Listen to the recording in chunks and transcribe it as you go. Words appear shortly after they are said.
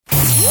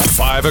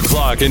5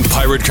 o'clock in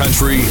Pirate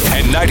Country,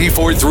 and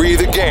 94.3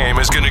 The Game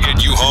is going to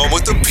get you home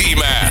with the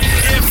P-Man.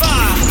 In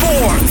 5,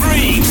 4,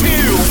 3,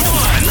 2,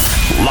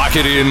 1. Lock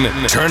it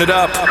in, turn it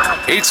up.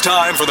 It's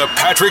time for the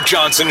Patrick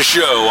Johnson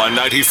Show on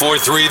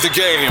 94.3 The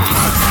Game.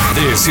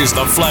 This is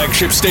the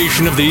flagship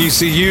station of the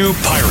ECU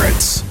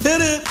Pirates.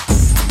 Hit it.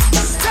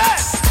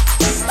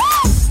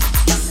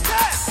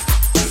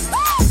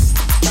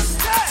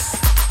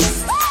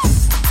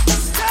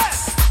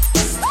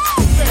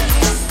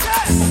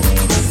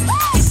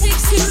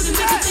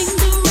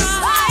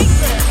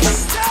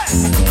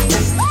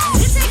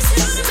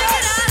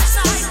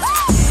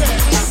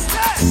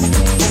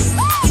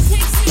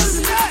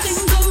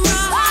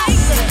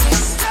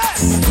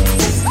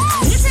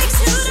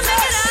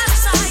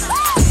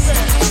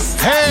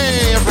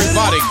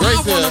 Great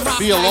to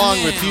be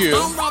along with you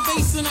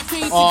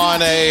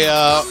on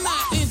a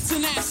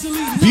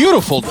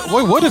beautiful,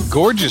 boy, what a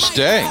gorgeous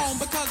day.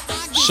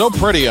 So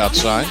pretty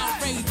outside.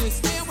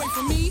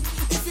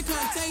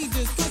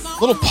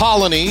 Little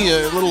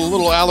pollen-y,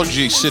 little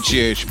allergy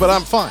situation, but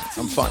I'm fine.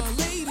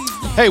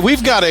 Hey,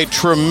 we've got a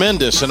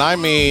tremendous, and I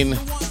mean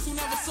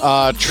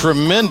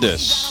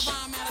tremendous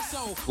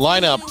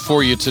lineup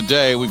for you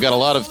today. We've got a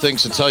lot of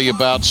things to tell you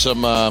about,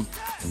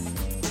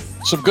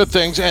 some good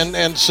things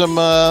and some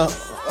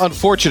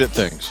unfortunate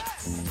things.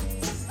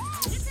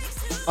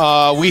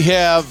 We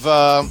have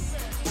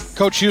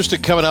Coach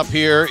Houston coming up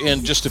here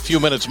in just a few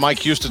minutes. Mike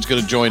Houston's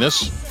going to join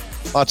us.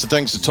 Lots of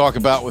things to talk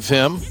about with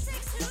him,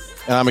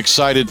 and I'm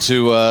excited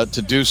to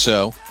do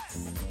so.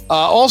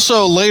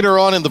 Also, later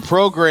on in the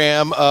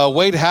program,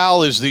 Wade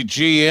Howell is the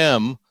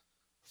GM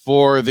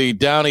for the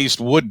Down East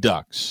Wood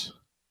Ducks.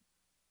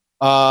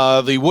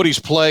 The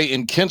Woodies play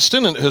in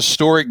Kinston at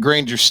historic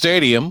Granger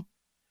Stadium.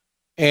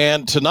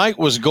 And tonight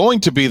was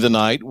going to be the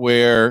night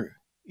where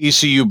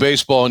ECU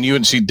baseball and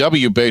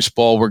UNCW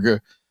baseball were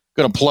going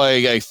to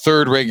play a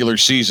third regular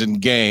season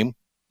game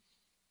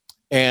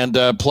and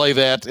play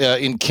that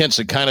in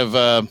Kinston, kind of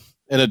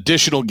an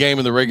additional game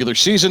in the regular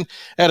season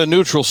at a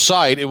neutral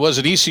site. It was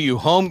an ECU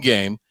home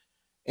game,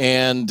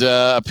 and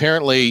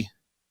apparently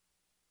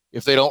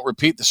if they don't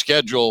repeat the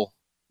schedule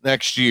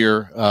next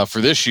year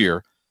for this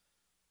year,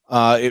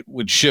 it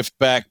would shift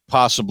back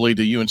possibly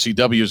to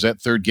UNCW's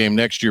that third game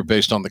next year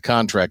based on the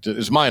contract,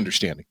 is my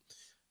understanding.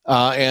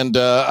 And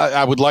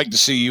I would like to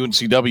see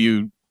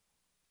UNCW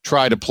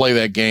try to play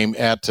that game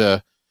at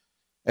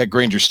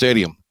Granger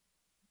Stadium.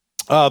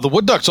 The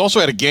Wood Ducks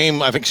also had a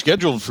game, I think,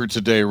 scheduled for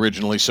today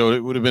originally, so it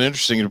would have been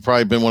interesting. It would have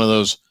probably been one of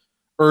those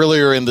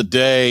earlier in the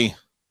day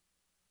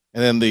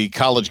and then the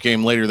college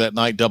game later that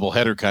night,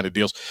 doubleheader kind of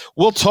deals.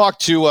 We'll talk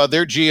to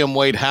their GM,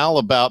 Wade Howell,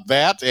 about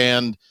that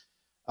and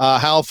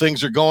how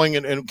things are going,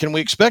 and can we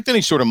expect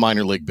any sort of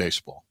minor league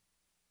baseball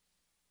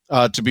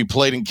to be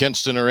played in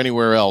Kinston or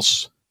anywhere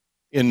else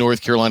in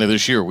North Carolina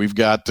this year? We've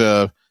got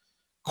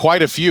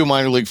quite a few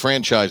minor league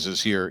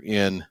franchises here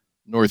in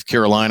North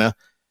Carolina,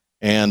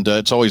 and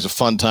it's always a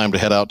fun time to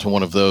head out to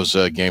one of those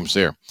games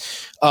there.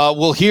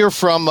 We'll hear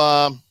from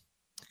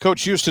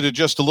Coach Houston in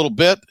just a little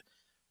bit.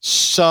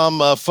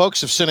 Some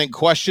folks have sent in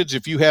questions.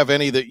 If you have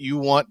any that you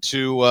want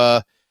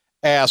to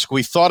ask,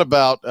 we thought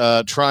about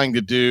trying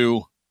to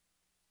do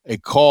a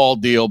call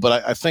deal,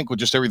 but I think with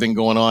just everything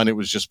going on, it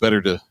was just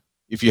better to,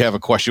 if you have a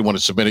question, want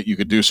to submit it, you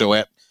could do so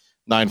at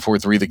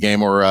 943 The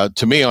Game or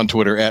to me on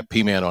Twitter at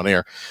PMan on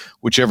Air,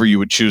 whichever you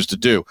would choose to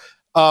do.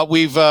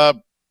 We've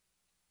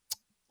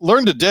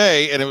learned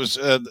today, and it was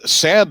a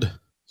sad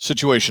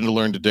situation to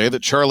learn today,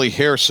 that Charlie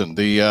Harrison,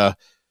 the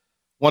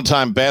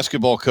one-time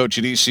basketball coach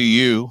at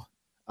ECU,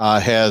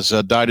 has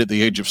died at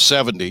the age of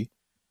 70.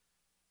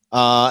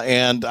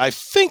 And I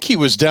think he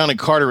was down in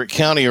Carteret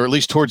County, or at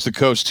least towards the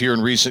coast here in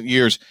recent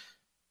years.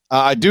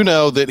 I do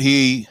know that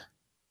he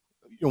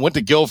went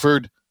to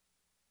Guilford,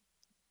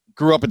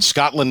 grew up in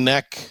Scotland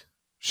Neck,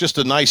 just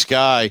a nice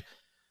guy.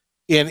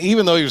 And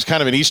even though he was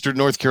kind of an Eastern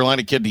North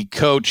Carolina kid, he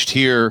coached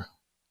here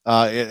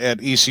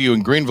at ECU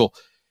in Greenville.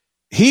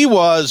 He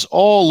was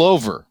all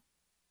over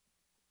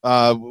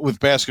with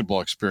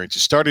basketball experience. He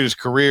started his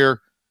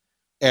career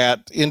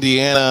at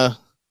Indiana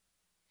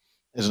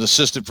as an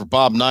assistant for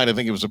Bob Knight. I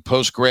think it was a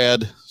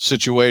post-grad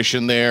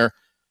situation there.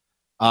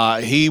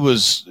 He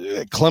was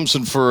at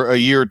Clemson for a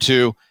year or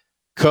two,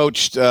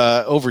 coached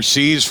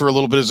overseas for a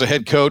little bit as a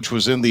head coach,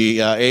 was in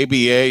the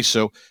ABA.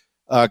 So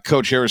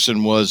Coach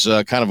Harrison was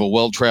kind of a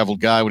well-traveled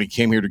guy when he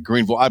came here to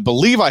Greenville. I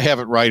believe I have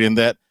it right in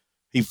that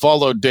he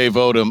followed Dave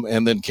Odom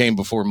and then came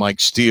before Mike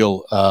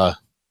Steele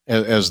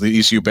as the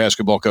ECU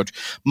basketball coach.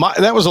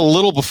 That was a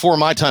little before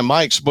my time.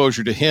 My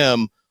exposure to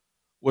him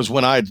was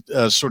when I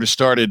sort of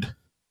started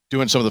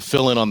doing some of the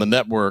fill-in on the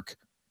network,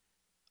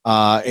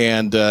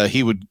 and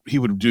he would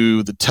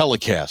do the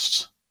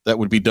telecasts that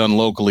would be done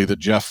locally that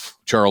Jeff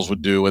Charles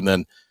would do, and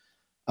then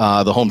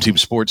the home team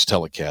sports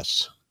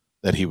telecasts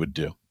that he would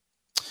do.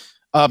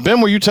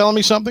 Ben, were you telling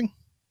me something?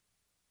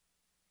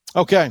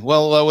 Okay,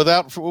 well,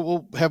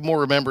 we'll have more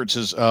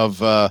remembrances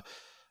of an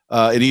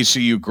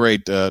ECU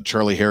great,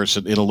 Charlie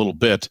Harrison, in a little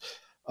bit.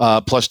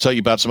 plus tell you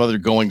about some other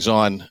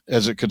goings-on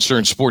as it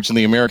concerns sports in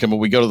the American. But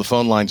we go to the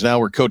phone lines now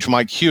where Coach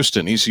Mike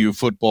Houston, ECU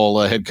football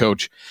head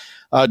coach,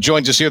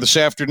 joins us here this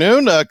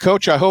afternoon.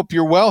 Coach, I hope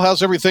you're well.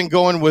 How's everything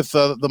going with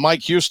the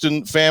Mike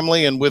Houston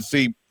family and with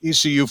the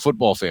ECU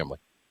football family?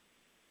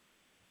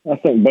 I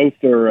think both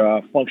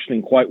are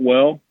functioning quite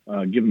well,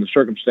 given the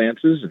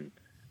circumstances,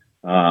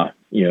 and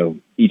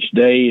each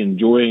day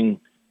enjoying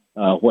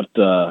what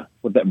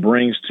that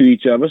brings to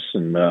each of us,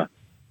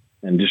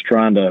 and just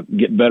trying to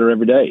get better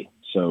every day.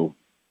 So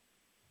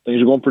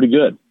things are going pretty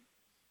good.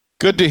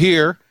 Good to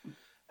hear,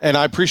 and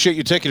I appreciate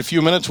you taking a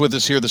few minutes with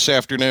us here this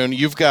afternoon.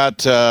 You've got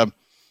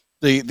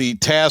the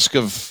task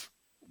of,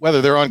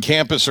 whether they're on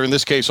campus or in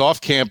this case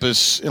off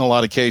campus in a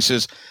lot of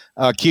cases,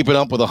 keeping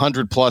up with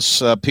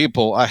 100+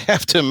 people. I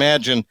have to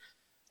imagine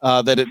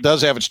that it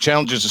does have its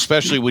challenges,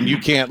 especially when you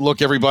can't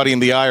look everybody in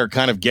the eye or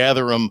kind of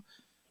gather them,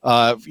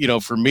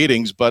 for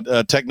meetings.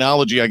 But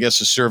technology, I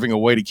guess, is serving a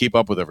way to keep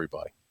up with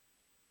everybody.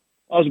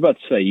 I was about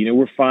to say,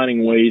 we're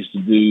finding ways to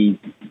do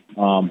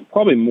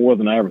probably more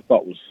than I ever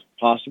thought was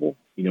possible.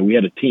 We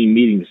had a team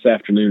meeting this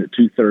afternoon at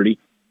 2:30,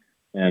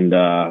 and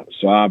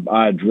so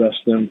I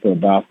addressed them for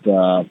about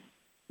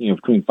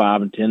between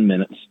 5 and 10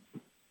 minutes.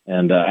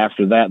 And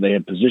after that, they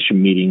had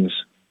position meetings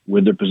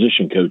with their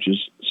position coaches.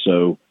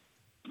 So,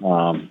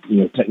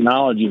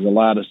 technology has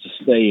allowed us to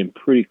stay in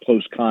pretty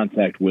close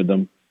contact with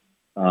them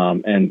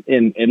and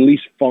at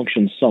least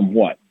function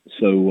somewhat.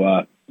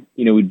 So,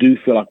 we do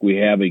feel like we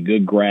have a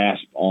good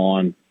grasp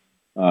on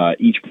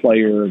each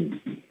player,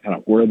 kind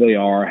of where they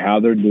are, how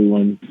they're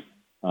doing,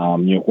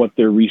 what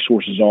their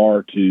resources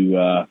are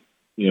to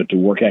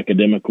work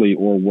academically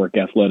or work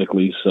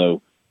athletically.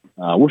 So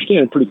we're staying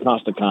in pretty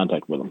constant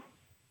contact with them.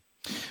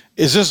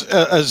 Is this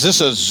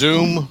a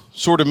Zoom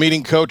sort of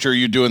meeting, Coach, or are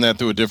you doing that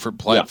through a different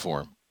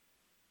platform?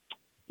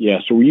 Yeah,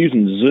 so we're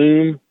using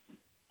Zoom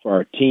for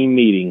our team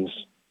meetings,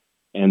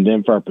 and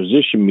then for our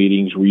position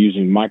meetings, we're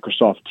using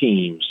Microsoft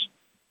Teams,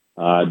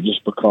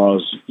 just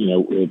because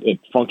it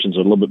functions a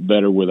little bit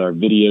better with our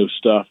video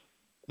stuff.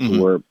 Mm-hmm.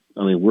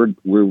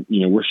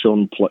 We're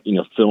showing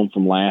film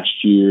from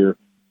last year,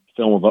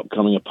 film of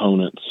upcoming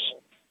opponents,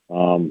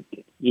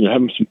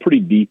 having some pretty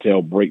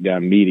detailed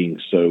breakdown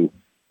meetings. So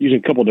using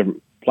a couple of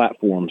different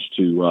platforms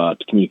to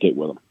communicate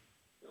with them.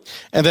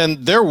 And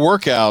then their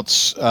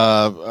workouts,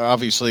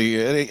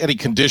 obviously, any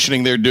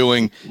conditioning they're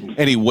doing,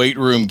 any weight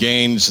room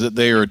gains that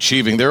they are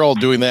achieving, they're all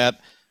doing that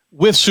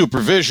with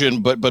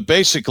supervision, but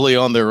basically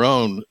on their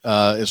own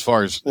as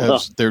far as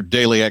their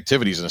daily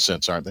activities, in a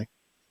sense, aren't they?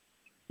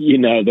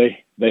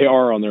 They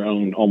are on their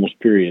own almost,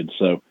 period.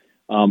 So,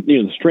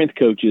 the strength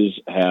coaches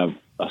have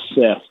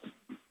assessed,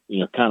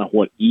 kind of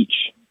what each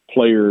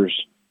player's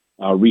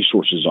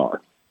resources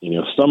are.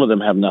 Some of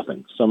them have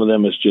nothing. Some of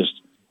them is just,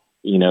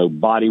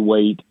 body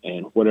weight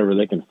and whatever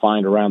they can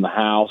find around the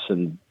house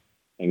and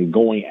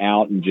going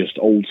out and just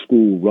old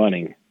school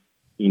running,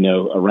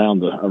 around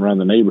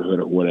the neighborhood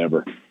or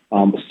whatever.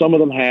 Some of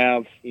them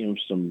have,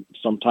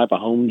 some type of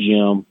home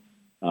gym.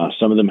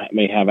 Some of them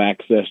may have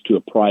access to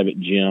a private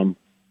gym.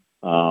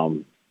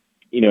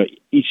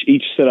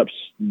 Each setup's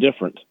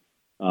different.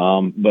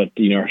 But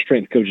our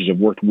strength coaches have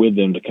worked with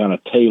them to kind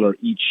of tailor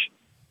each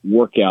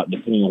workout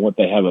depending on what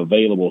they have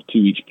available to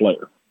each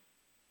player.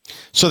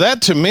 So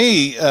that, to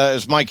me,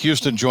 as Mike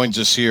Houston joins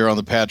us here on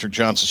the Patrick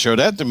Johnson Show,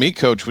 that to me,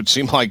 Coach, would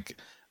seem like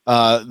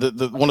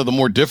one of the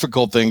more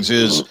difficult things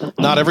is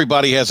not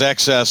everybody has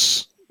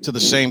access to the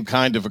same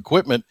kind of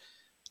equipment.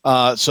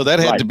 So that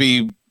had to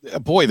be,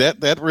 boy,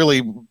 that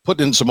really put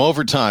in some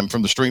overtime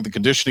from the strength and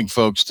conditioning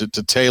folks to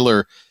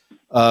tailor,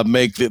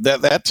 make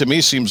that to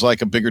me seems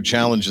like a bigger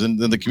challenge than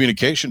the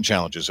communication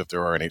challenges, if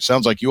there are any. It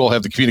sounds like you all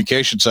have the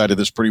communication side of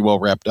this pretty well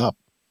wrapped up.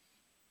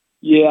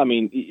 Yeah, I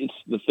mean, it's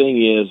the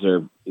thing is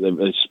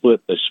they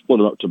split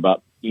them up to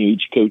about,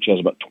 each coach has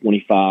about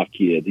 25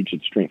 kids, each of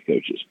the strength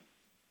coaches.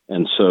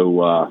 And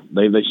so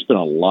they spent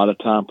a lot of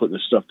time putting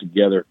this stuff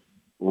together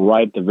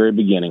right at the very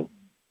beginning.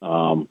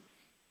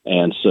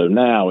 And so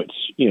now it's,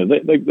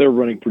 they're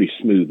running pretty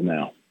smooth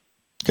now.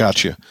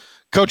 Gotcha.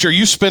 Coach, are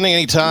you spending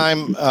any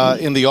time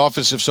in the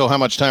office? If so, how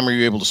much time are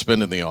you able to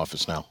spend in the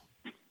office now?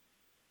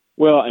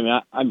 Well, I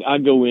mean, I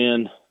go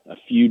in a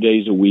few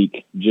days a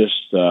week just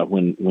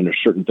when there's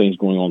certain things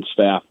going on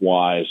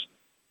staff-wise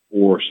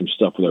or some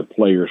stuff with our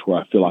players where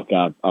I feel like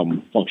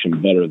I'm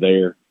function better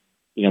there.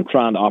 I'm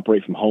trying to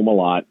operate from home a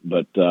lot,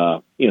 but,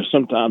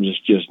 sometimes it's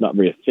just not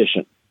very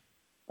efficient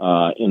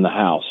in the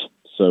house.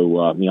 So,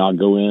 I'll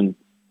go in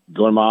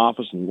my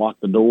office and lock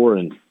the door,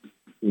 and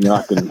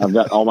I've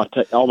got all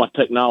my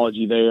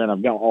technology there, and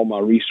I've got all my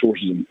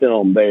resources and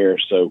film there,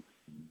 so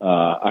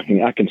I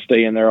can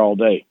stay in there all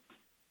day.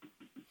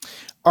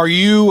 Are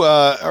you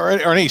are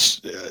any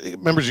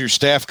members of your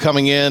staff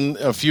coming in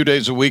a few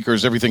days a week, or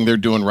is everything they're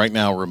doing right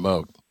now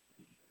remote?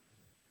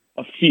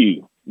 A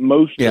few.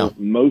 Most are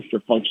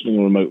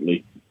functioning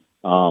remotely.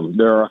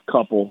 There are a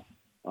couple,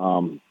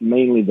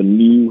 mainly the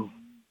new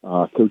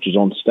coaches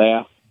on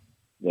staff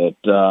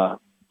that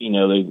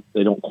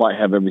they don't quite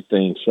have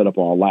everything set up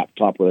on a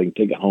laptop where they can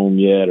take it home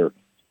yet, or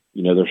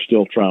they're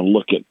still trying to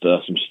look at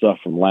some stuff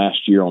from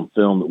last year on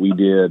film that we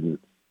did. And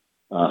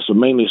so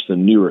mainly it's the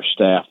newer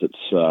staff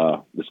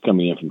that's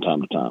coming in from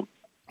time to time.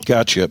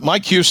 Gotcha.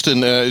 Mike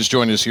Houston is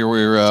joining us here.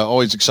 We're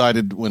always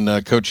excited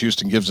when Coach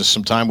Houston gives us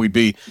some time. We'd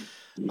be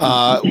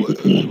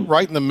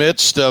right in the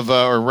midst of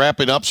or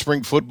wrapping up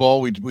spring football.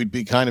 We'd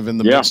be kind of in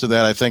the midst of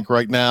that, I think,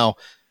 right now.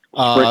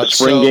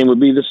 Spring game would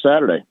be this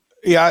Saturday.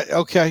 Yeah,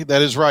 okay,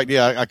 that is right.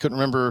 Yeah, I couldn't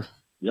remember.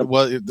 Yep.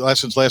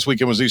 Since last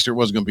weekend was Easter, it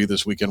wasn't going to be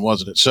this weekend,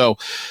 wasn't it? So,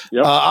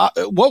 yep.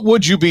 What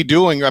would you be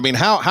doing? I mean,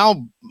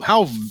 how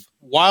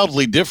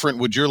wildly different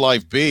would your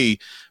life be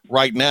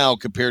right now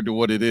compared to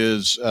what it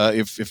is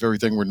if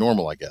everything were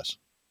normal, I guess?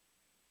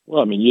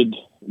 Well, I mean,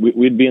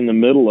 we'd be in the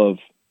middle of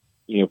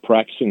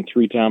practicing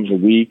 3 times a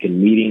week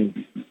and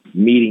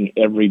meeting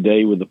every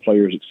day with the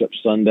players except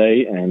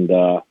Sunday, and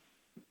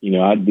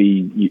you'd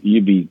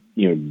be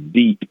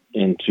deep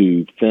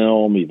into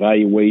film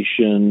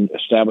evaluation,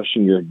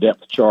 establishing your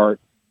depth chart,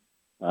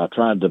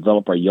 trying to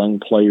develop our young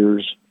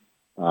players,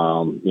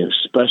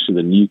 especially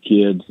the new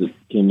kids that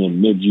came in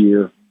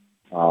mid-year.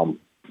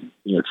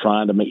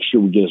 Trying to make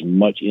sure we get as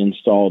much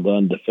install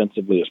done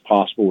defensively as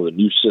possible with a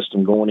new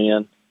system going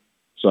in.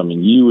 So, I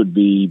mean, you would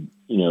be,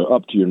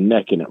 up to your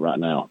neck in it right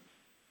now.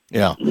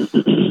 Yeah.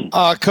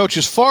 Coach,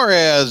 as far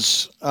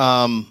as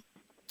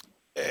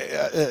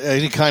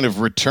any kind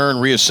of return,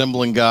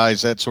 reassembling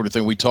guys, that sort of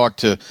thing, we talked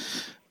to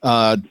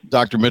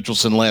Dr.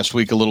 Mitchelson last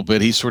week a little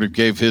bit. He sort of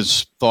gave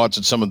his thoughts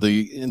and some of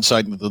the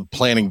insight into the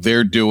planning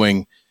they're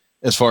doing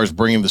as far as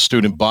bringing the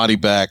student body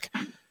back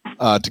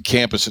to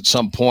campus at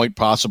some point,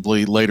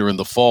 possibly later in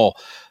the fall.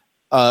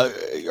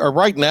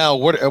 Right now,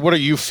 what are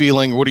you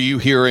feeling? What are you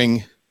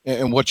hearing?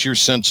 And what's your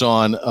sense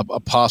on a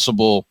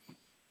possible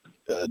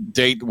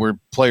date where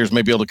players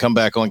may be able to come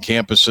back on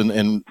campus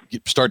and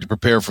start to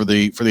prepare for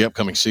the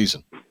upcoming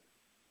season?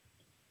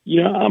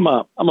 I'm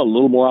a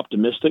little more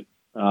optimistic.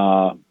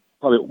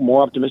 Probably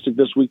more optimistic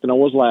this week than I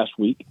was last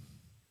week,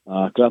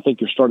 because I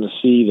think you're starting to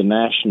see the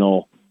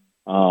national,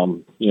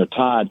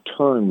 tide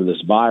turn with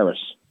this virus.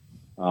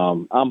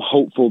 I'm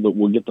hopeful that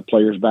we'll get the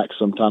players back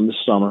sometime this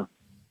summer,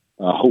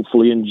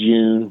 hopefully in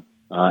June,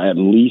 at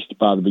least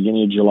by the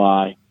beginning of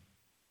July.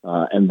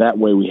 And that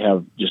way we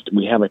have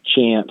a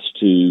chance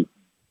to,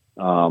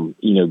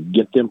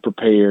 get them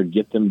prepared,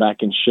 get them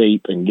back in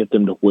shape, and get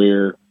them to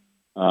where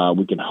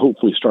we can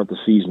hopefully start the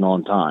season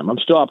on time. I'm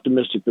still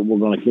optimistic that we're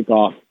going to kick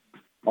off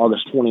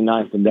August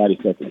 29th in Daddy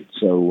Ficklen.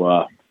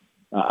 So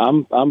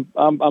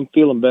I'm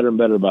feeling better and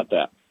better about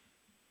that.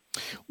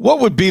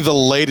 What would be the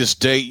latest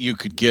date you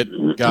could get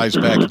guys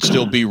back and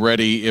still be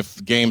ready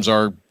if games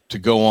are to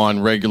go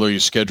on regularly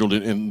scheduled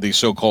in the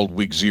so-called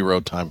week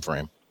 0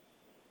 timeframe?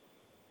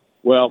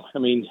 Well, I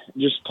mean,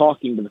 just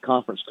talking to the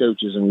conference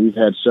coaches, and we've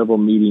had several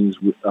meetings,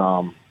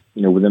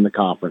 within the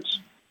conference.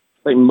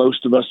 I think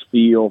most of us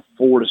feel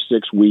 4 to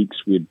 6 weeks.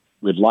 We'd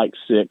like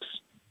 6,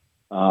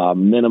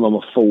 minimum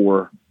of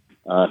 4,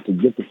 to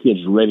get the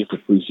kids ready for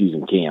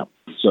preseason camp.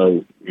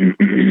 So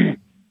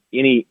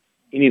any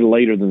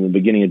later than the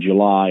beginning of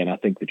July, and I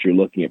think that you're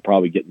looking at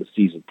probably getting the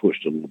season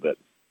pushed a little bit,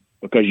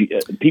 because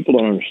people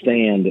don't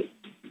understand that,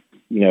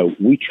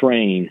 we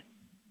train.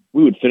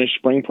 We would finish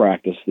spring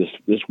practice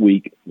this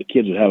week. The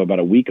kids would have about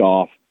a week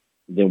off.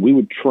 Then we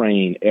would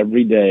train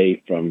every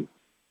day from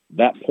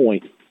that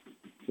point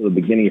to the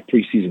beginning of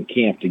preseason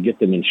camp to get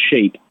them in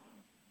shape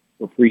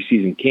for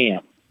preseason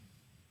camp,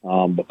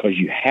 because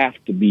you have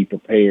to be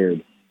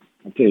prepared.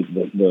 I tell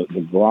you,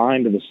 the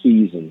grind of the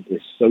season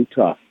is so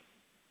tough.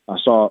 I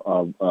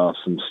saw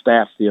some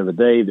stats the other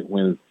day that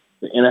when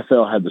the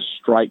NFL had the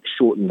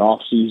strike-shortened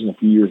off-season a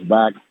few years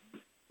back,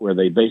 where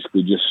they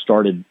basically just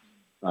started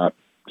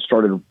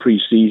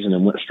preseason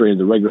and went straight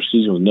into the regular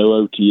season with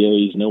no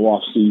OTAs, no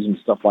off-season,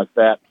 stuff like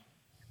that,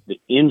 the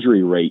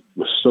injury rate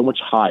was so much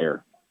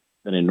higher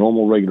than a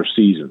normal regular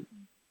season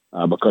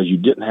because you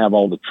didn't have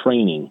all the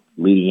training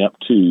leading up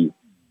to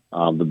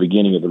the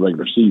beginning of the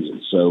regular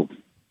season. So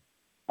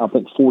I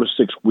think 4 to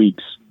 6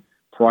 weeks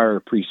prior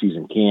to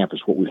preseason camp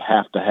is what we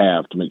have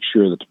to make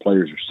sure that the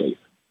players are safe.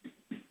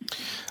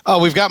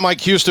 We've got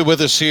Mike Houston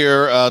with us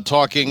here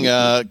talking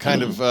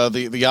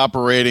the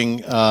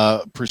operating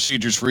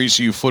procedures for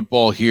ECU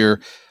football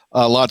here.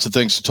 Lots of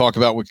things to talk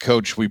about with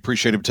Coach. We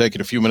appreciate him taking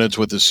a few minutes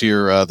with us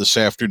here this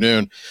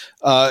afternoon.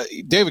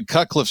 David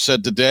Cutcliffe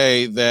said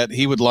today that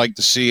he would like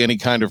to see any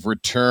kind of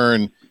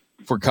return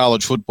for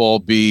college football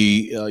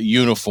be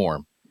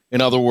uniform.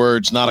 In other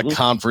words, not a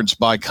conference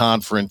by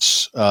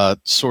conference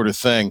sort of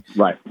thing,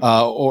 right?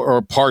 Or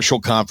a partial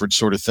conference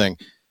sort of thing.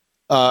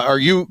 Are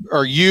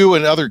you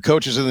and other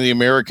coaches in the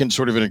American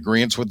sort of in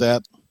agreement with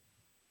that?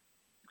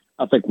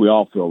 I think we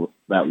all feel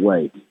that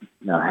way.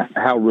 Now,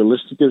 how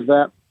realistic is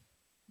that?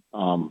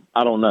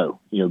 I don't know.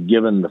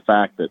 Given the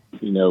fact that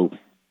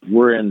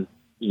we're in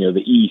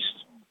the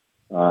East,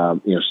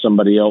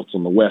 somebody else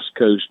on the West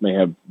Coast may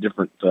have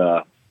different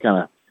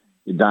kind of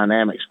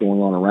dynamics going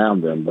on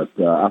around them. But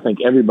I think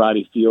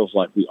everybody feels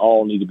like we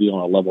all need to be on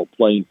a level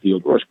playing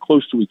field, or as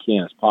close to we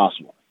can as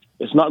possible.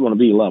 It's not going to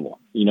be level.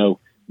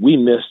 We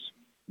missed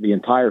the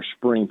entire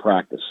spring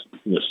practice.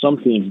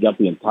 Some teams got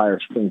the entire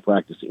spring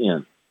practice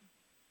in.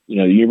 The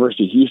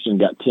University of Houston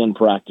got 10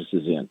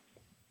 practices in.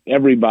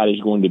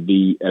 Everybody's going to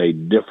be at a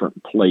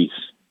different place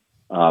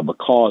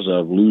because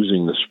of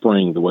losing the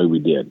spring the way we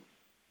did.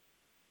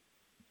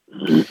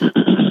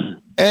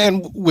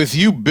 And with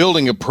you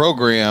building a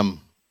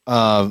program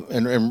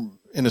and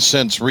in a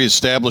sense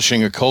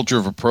reestablishing a culture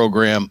of a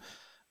program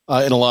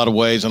in a lot of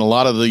ways, and a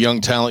lot of the young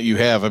talent you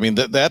have, I mean,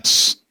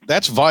 that's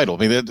vital.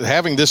 I mean,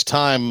 having this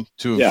time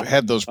to have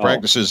had those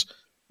practices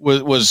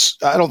was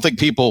I don't think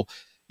people –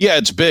 yeah,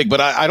 it's big,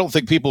 but I don't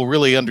think people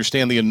really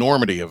understand the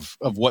enormity of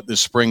what this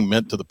spring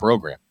meant to the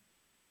program.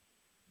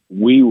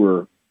 We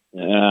were,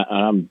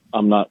 I'm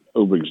not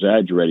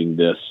over-exaggerating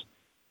this,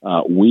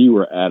 we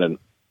were at an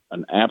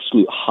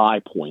absolute high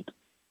point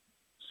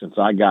since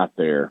I got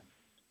there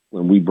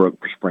when we broke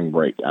for spring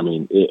break. I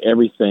mean,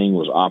 everything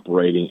was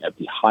operating at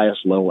the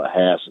highest level it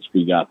has since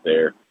we got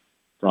there,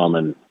 from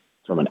an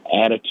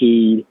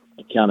attitude,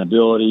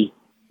 accountability,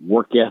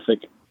 work ethic,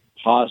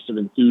 positive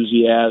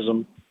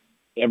enthusiasm,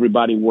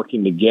 everybody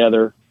working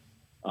together.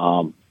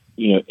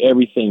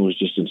 Everything was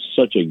just in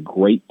such a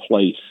great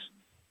place.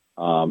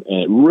 And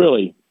it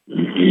really,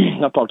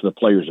 I've talked to the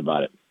players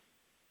about it.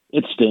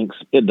 It stinks.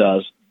 It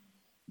does.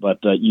 But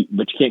you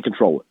can't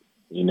control it,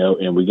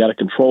 and we got to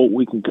control what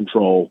we can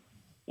control.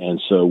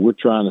 And so we're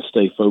trying to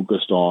stay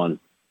focused on,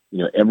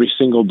 every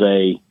single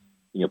day,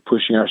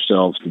 pushing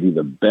ourselves to be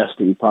the best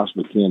that we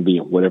possibly can be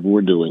in whatever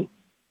we're doing,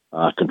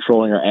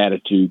 controlling our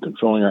attitude,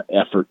 controlling our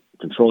effort,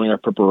 controlling our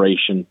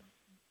preparation,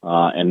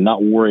 and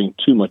not worrying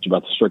too much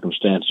about the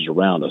circumstances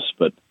around us.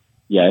 But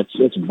yeah,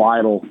 it's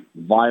vital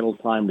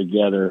time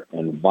together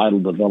and vital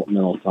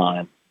developmental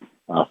time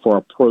for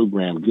our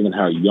program, given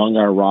how young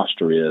our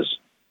roster is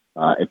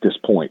at this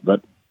point.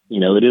 But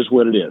it is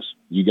what it is.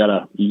 You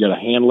gotta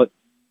handle it,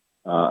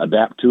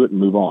 adapt to it, and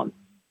move on.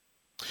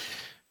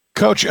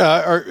 Coach,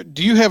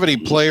 do you have any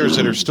players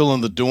that are still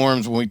in the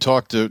dorms? When we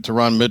talked to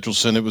Ron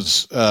Mitchelson, it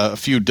was a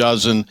few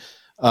dozen.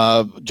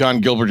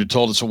 John Gilbert had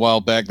told us a while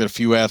back that a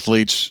few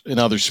athletes in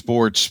other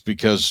sports,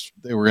 because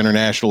they were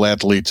international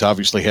athletes,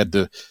 obviously had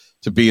to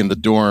be in the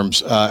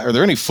dorms. Are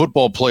there any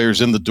football players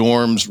in the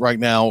dorms right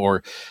now,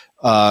 or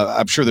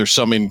I'm sure there's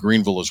some in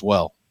Greenville as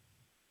well?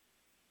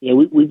 Yeah,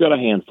 we've got a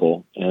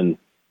handful. And,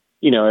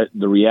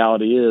 the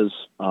reality is,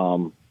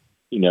 for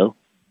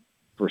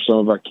some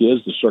of our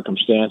kids, the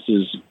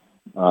circumstances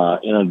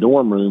in a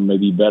dorm room may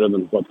be better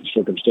than what the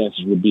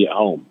circumstances would be at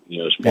home,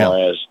 as far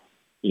as,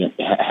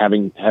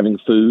 having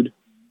food,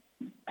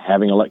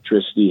 having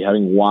electricity,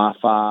 having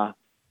Wi-Fi,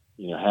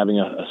 having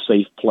a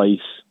safe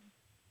place,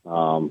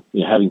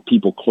 having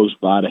people close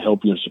by to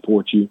help you and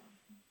support you.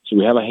 So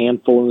we have a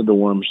handful in the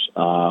dorms.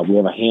 We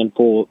have a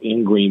handful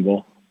in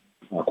Greenville.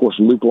 Of course,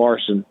 Luke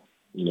Larson,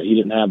 he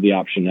didn't have the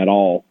option at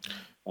all,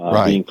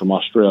 being from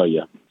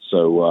Australia.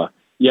 So,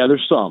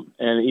 there's some.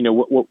 And,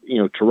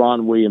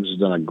 Teron Williams has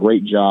done a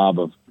great job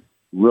of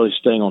really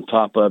staying on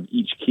top of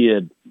each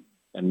kid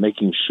and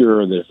making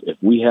sure that if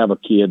we have a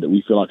kid that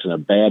we feel like is in a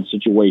bad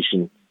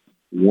situation,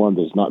 one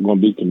that's not going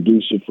to be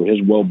conducive for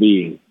his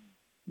well-being,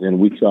 then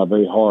we try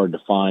very hard to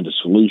find a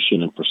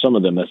solution. And for some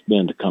of them, that's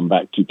been to come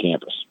back to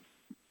campus.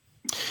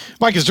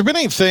 Mike, has there been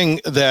anything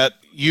that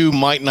you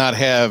might not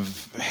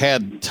have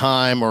had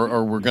time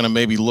or we're going to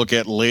maybe look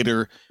at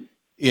later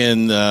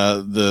in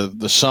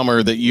the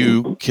summer that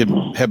you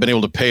have been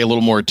able to pay a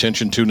little more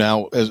attention to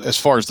now as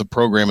far as the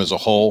program as a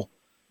whole?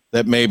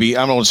 That maybe,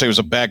 I don't want to say it was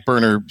a back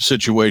burner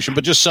situation,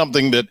 but just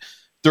something that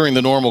during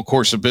the normal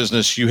course of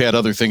business, you had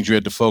other things you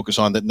had to focus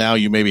on that now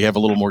you maybe have a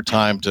little more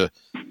time to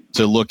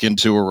look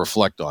into or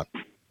reflect on.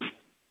 I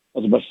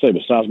was about to say,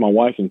 besides my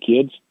wife and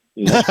kids,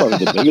 that's probably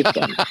the biggest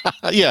thing.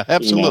 Yeah,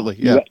 absolutely.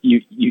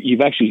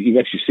 You've actually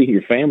seen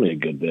your family a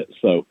good bit.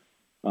 So,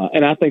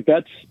 and I think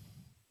that's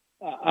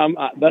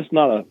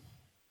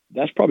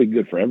probably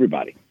good for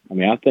everybody. I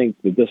mean, I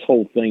think that this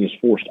whole thing has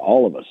forced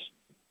all of us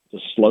to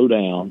slow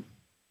down,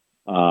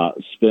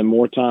 spend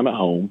more time at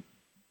home,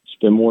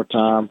 spend more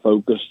time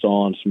focused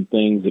on some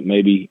things that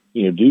maybe,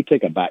 do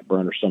take a back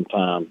burner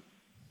sometimes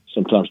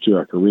to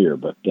our career.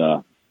 But,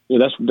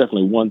 that's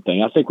definitely one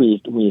thing. I think when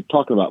you're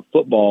talking about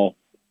football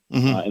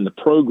and the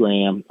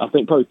program, I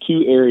think probably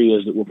two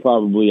areas that we're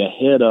probably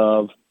ahead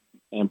of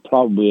and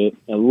probably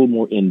a little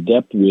more in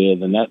depth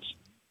with, and that's,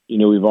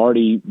 we've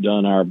already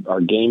done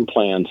our game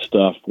plan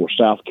stuff for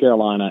South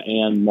Carolina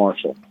and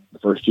Marshall, the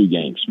first two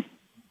games,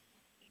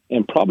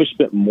 and probably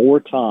spent more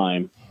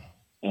time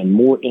and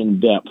more in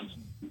depth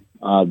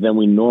than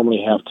we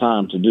normally have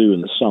time to do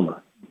in the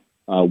summer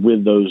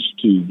with those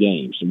two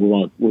games. And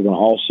we're going to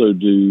also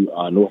do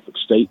Norfolk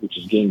State, which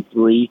is game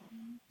 3,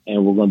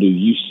 and we're going to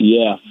do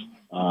UCF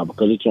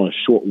because it's on a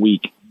short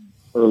week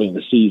early in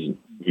the season.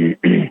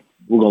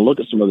 We're going to look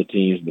at some other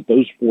teams, but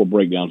those 4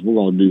 breakdowns, we're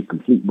going to do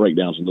complete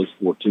breakdowns of those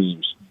 4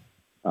 teams,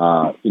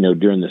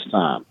 during this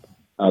time.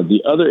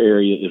 The other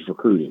area is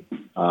recruiting.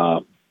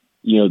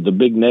 The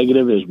big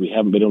negative is we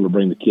haven't been able to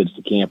bring the kids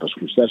to campus,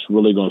 which that's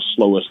really going to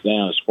slow us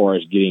down as far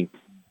as getting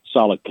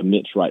solid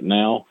commits right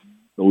now.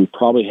 But we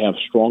probably have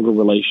stronger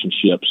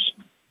relationships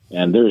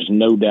And there's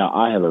no doubt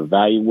I have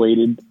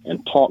evaluated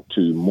and talked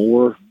to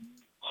more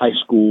high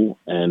school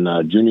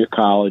and junior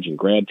college and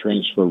grad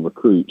transfer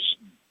recruits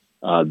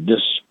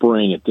this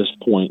spring at this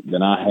point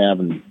than I have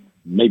in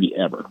maybe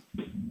ever.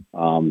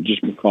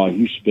 Just because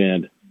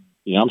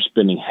I'm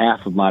spending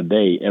half of my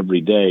day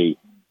every day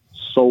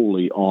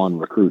solely on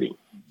recruiting.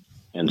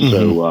 And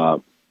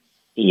so,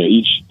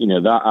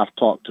 I've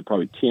talked to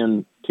probably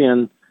 10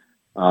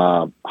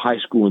 high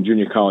school and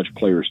junior college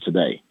players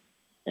today.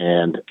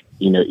 And,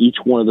 each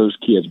one of those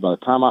kids, by the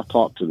time I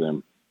talk to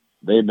them,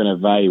 they've been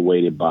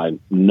evaluated by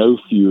no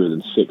fewer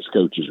than 6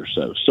 coaches or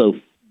so. So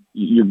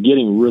you're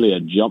getting really a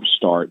jump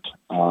start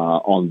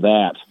on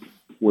that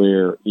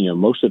where,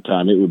 most of the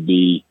time it would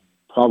be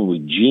probably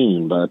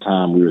June by the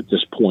time we were at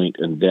this point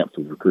in depth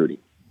of recruiting.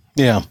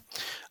 Yeah.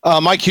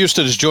 Mike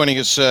Houston is joining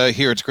us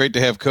here. It's great to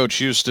have Coach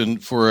Houston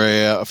for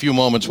a few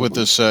moments with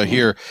us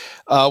here.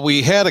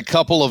 We had a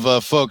couple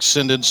of folks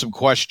send in some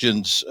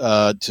questions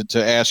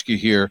to ask you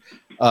here.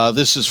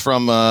 This is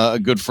from a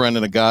good friend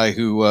and a guy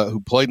who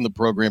played in the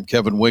program,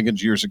 Kevin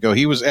Wiggins, years ago.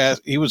 He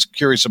was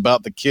curious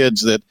about the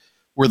kids that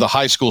were the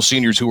high school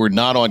seniors who were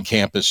not on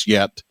campus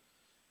yet,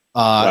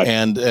 right.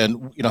 and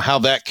how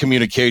that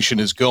communication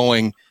is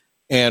going,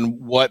 and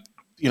what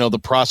the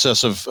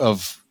process of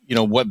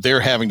what they're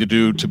having to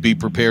do to be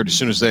prepared as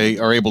soon as they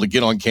are able to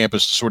get on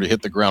campus to sort of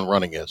hit the ground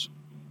running is.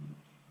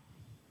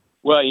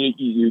 Well,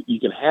 you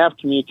can have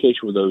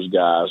communication with those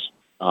guys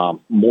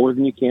more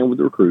than you can with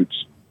the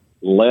recruits,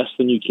 less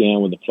than you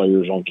can with the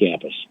players on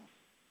campus.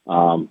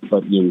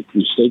 But we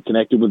stay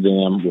connected with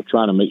them. We're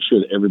trying to make sure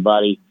that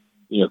everybody,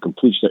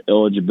 completes their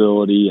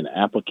eligibility and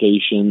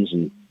applications,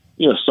 and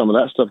some of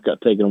that stuff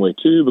got taken away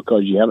too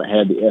because you haven't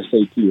had the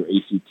SAT or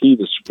ACT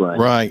this spring.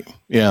 Right.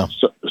 Yeah.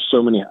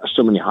 So many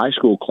high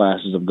school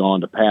classes have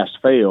gone to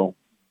pass-fail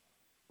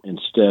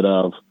instead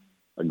of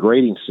a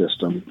grading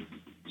system.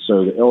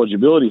 So the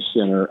eligibility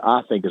center,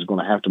 I think, is going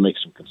to have to make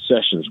some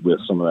concessions with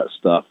some of that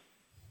stuff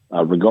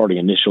regarding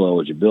initial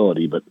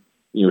eligibility. But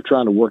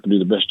trying to work and do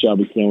the best job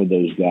we can with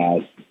those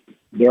guys.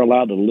 They're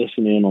allowed to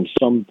listen in on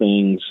some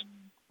things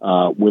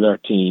with our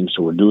team,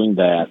 so we're doing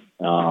that.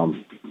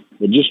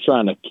 We're just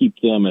trying to keep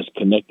them as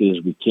connected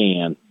as we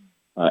can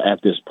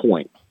at this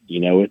point.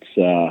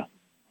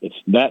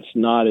 That's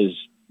not as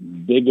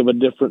big of a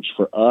difference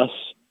for us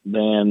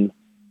than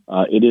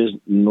it is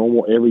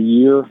normal every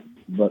year,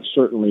 but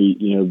certainly,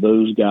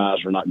 those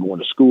guys are not going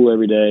to school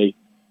every day.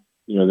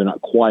 They're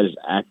not quite as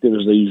active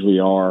as they usually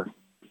are.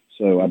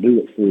 So I do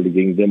look forward to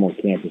getting them on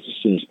campus as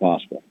soon as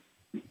possible.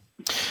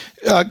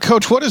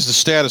 Coach, what is the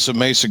status of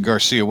Mason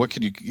Garcia? What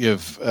could you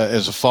give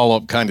as a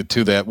follow-up kind of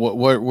to that?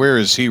 Where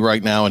is he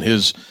right now in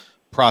his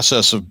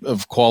process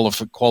of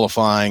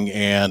qualifying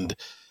and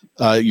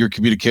your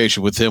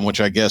communication with him,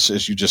 which I guess,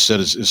 as you just said,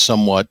 is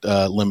somewhat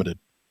limited?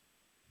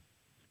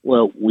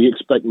 Well, we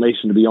expect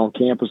Mason to be on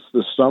campus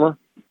this summer.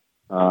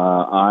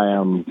 I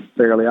am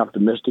fairly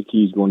optimistic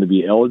he's going to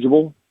be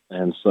eligible,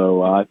 and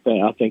so I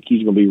think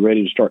he's going to be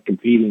ready to start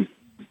competing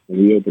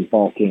in the open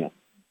fall camp.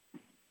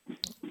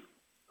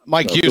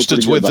 Mike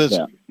Houston's with us.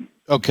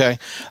 Okay.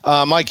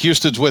 Mike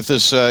Houston's with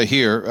us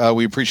here.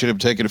 We appreciate him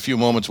taking a few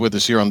moments with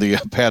us here on the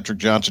Patrick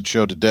Johnson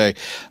Show today.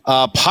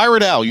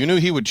 Pirate Al, you knew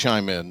he would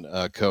chime in,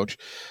 Coach,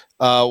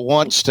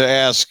 wants to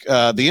ask,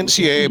 the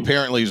NCAA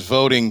apparently is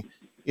voting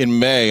in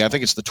May, I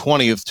think it's the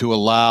 20th, to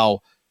allow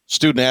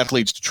student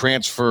athletes to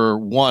transfer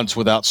once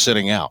without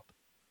sitting out.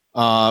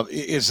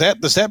 Does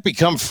that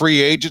become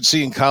free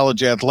agency in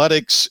college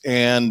athletics,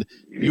 and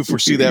you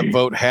foresee that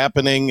vote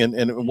happening,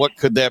 and what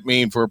could that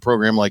mean for a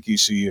program like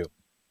ECU?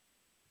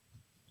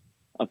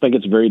 I think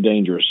it's very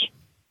dangerous.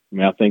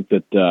 I think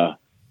that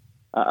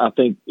I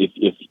think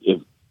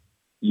if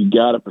you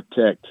got to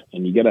protect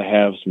and you got to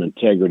have some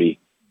integrity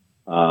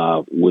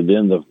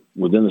within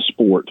the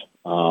sport,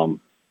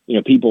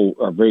 people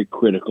are very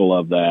critical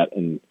of that,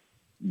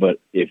 but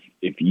if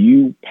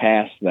you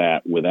pass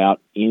that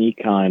without any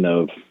kind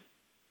of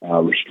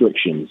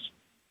restrictions,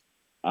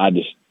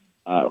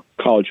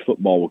 college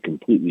football will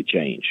completely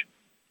change.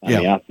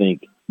 I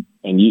think,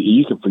 and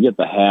you can forget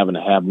the have and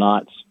the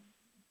have-nots.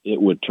 It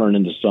would turn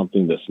into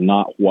something that's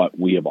not what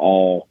we have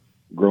all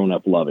grown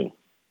up loving,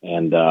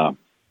 and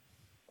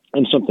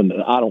something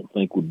that I don't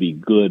think would be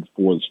good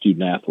for the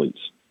student athletes.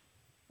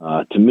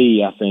 To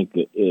me, I think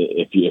that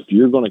if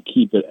you're going to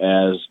keep it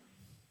as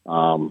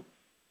an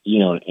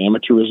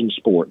amateurism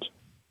sport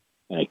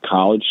and a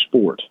college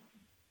sport,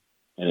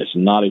 and it's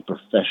not a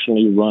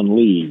professionally run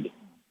league,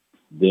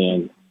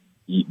 then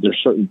there's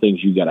certain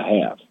things you got to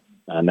have.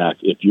 Now,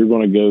 if you're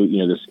going to go,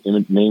 this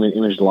name and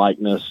image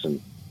likeness,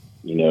 and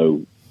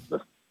the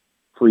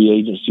free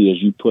agency,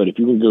 as you put, if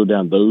you're going to go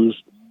down those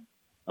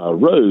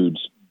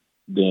roads,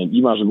 then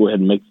you might as well go ahead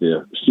and make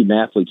the student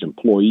athletes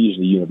employees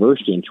of the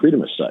university and treat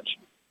them as such.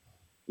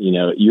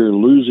 You're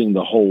losing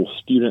the whole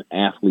student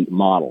athlete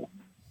model,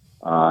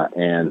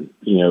 and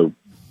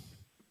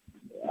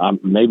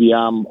maybe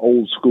I'm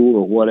old school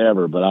or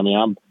whatever, but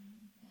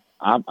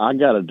I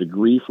got a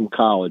degree from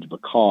college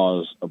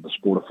because of the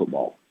sport of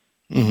football.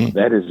 Mm-hmm.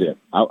 That is it.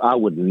 I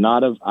would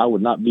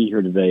not be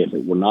here today if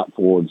it were not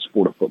for the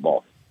sport of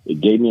football. It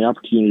gave me an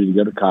opportunity to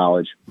go to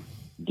college,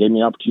 gave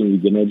me an opportunity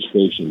to get an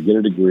education, get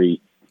a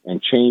degree,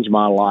 and change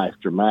my life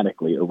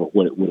dramatically over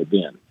what it would have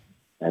been.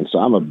 And so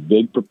I'm a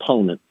big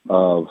proponent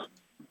of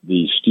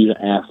the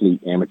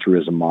student-athlete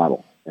amateurism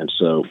model. And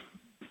so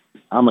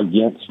I'm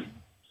against,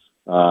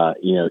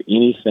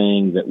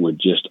 anything that would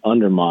just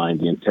undermine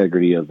the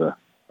integrity of the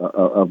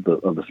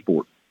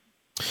sport.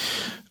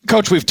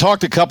 Coach, we've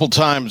talked a couple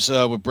times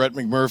with Brett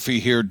McMurphy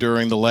here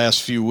during the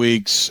last few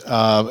weeks,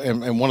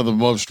 and one of the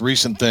most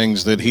recent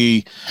things that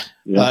he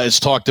has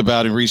talked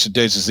about in recent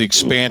days is the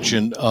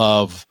expansion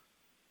of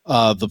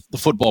the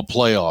football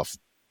playoff.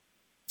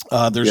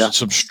 There's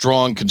some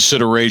strong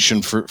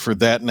consideration for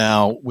that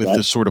now with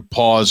this sort of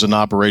pause in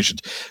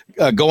operations.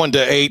 Going to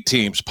 8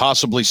 teams,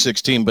 possibly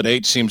 16, but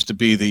 8 seems to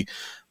be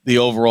the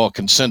overall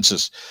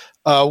consensus.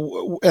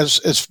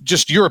 As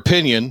just your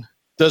opinion,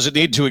 does it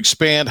need to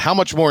expand? How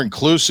much more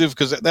inclusive?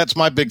 Because that's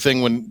my big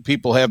thing when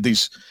people have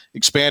these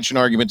expansion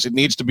arguments. It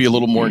needs to be a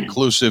little more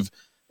inclusive,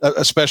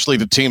 especially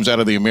the teams out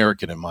of the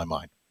American, in my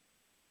mind.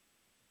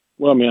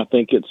 Well, I mean, I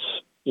think it's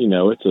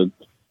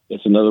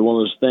another one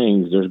of those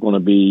things. There's going to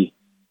be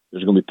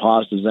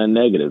positives and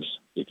negatives.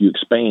 If you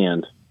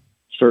expand,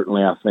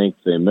 certainly I think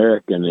the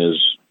American is,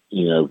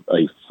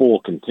 a full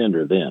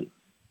contender then.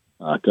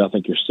 Because I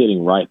think you're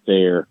sitting right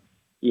there.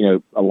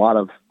 A lot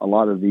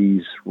of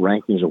these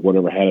rankings or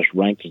whatever had us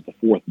ranked as the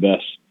 4th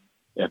best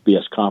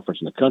FBS conference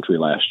in the country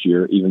last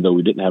year, even though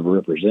we didn't have a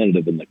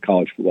representative in the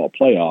college football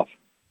playoff.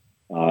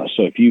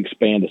 So if you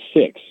expand to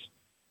 6,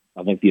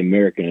 I think the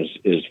American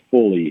is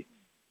fully,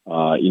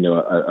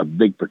 a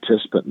big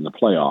participant in the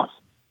playoff.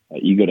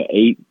 You go to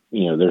 8,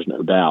 there's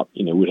no doubt,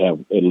 we'd have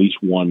at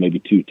least 1, maybe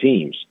 2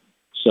 teams.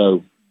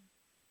 So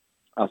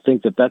I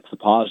think that's the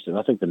positive.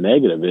 I think the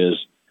negative is,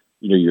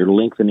 you're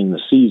lengthening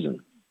the season,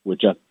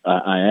 which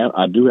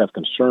I do have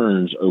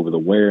concerns over the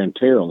wear and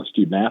tear on the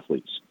student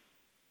athletes.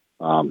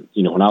 When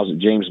I was at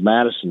James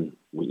Madison,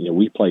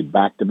 we played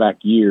back-to-back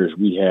years.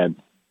 We had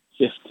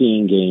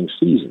 15-game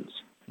seasons.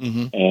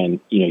 Mm-hmm. And,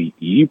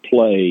 you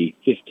play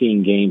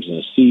 15 games in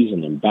a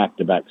season and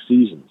back-to-back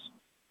seasons.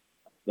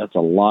 That's a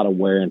lot of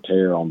wear and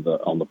tear on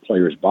the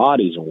players'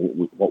 bodies.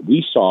 And what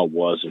we saw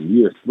was in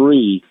year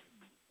 3,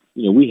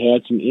 we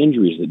had some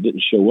injuries that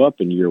didn't show up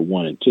in year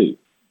 1 and 2.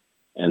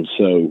 And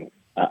so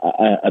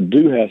I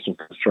do have some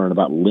concern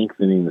about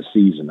lengthening the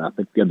season. I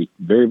think you got to be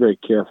very, very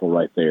careful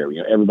right there.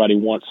 Everybody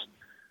wants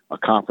a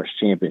conference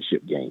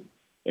championship game.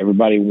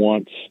 Everybody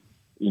wants,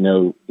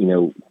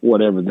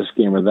 whatever, this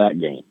game or that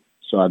game.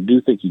 So I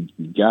do think you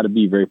got to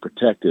be very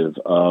protective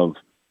of,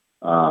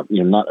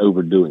 not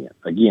overdoing it.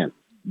 Again,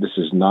 this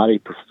is not a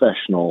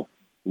professional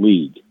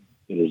league.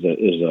 It is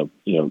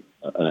an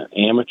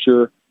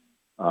amateur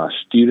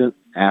student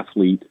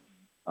athlete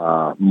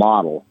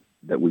model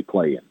that we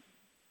play in.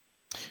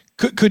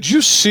 Could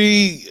you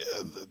see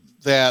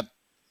that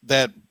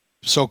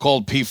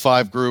so-called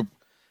P5 group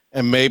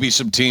and maybe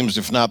some teams,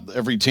 if not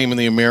every team in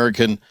the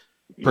American,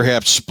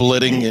 perhaps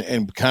splitting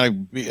and kind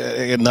of be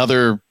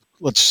another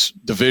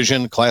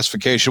division,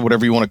 classification,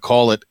 whatever you want to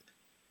call it,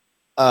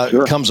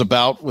 Sure. comes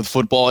about with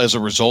football as a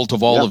result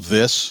of all of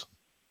this?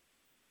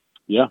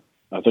 Yeah,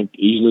 I think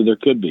easily there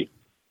could be.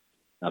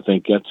 I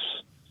think that's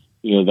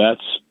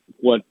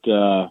what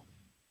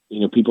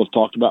people have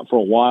talked about for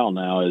a while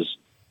now is,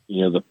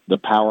 the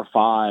Power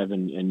 5,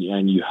 and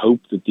you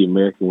hope that the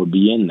American would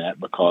be in that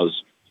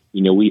because,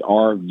 we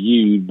are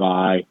viewed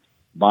by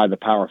the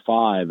Power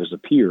 5 as a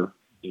peer.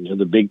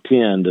 The Big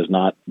Ten does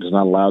not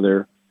allow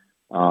their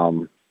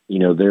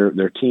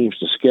teams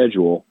to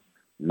schedule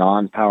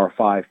non-Power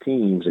 5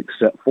 teams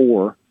except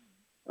for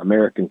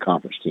American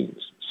Conference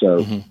teams.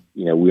 So,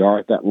 we are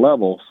at that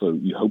level, so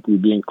you hope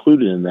we'd be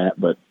included in that,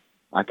 but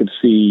I could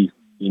see,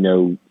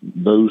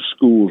 those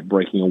schools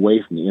breaking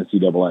away from the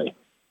NCAA.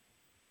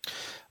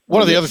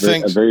 One of the other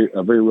things,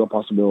 a very real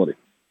possibility.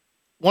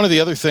 One of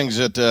the other things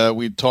that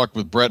we talked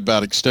with Brett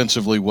about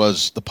extensively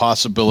was the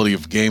possibility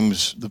of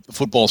games, the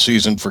football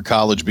season for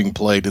college being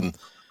played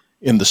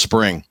in the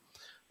spring,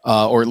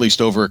 or at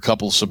least over a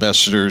couple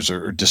semesters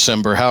or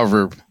December,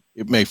 however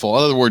it may fall.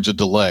 In other words, a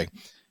delay.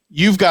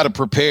 You've got to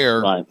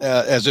prepare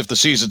as if the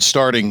season's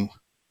starting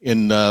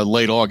in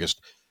late August.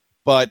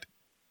 But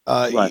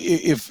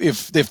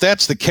if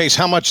that's the case,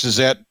 how much does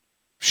that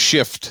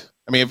shift?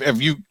 I mean,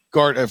 have you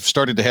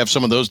started to have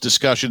some of those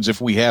discussions if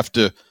we have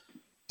to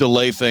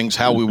delay things,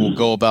 how we will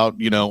go about,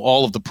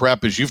 all of the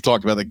prep as you've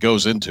talked about that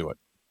goes into it?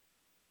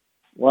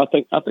 Well,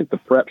 I think the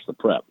prep's the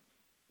prep.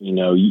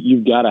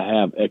 You've got to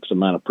have X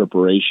amount of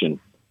preparation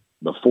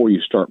before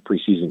you start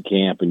preseason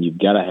camp, and you've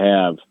got to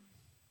have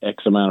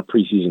X amount of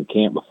preseason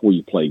camp before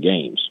you play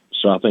games.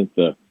 So I think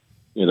the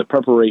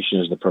preparation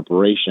is the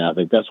preparation. I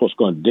think that's what's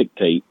going to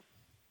dictate,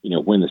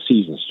 when the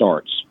season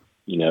starts.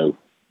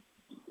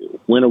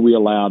 When are we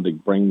allowed to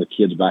bring the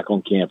kids back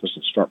on campus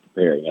and start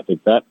preparing? I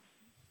think that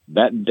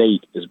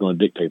date is going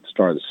to dictate the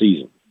start of the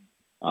season.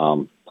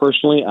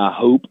 Personally, I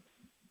hope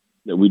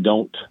that we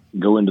don't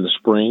go into the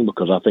spring,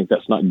 because I think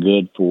that's not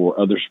good for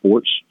other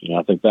sports.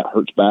 I think that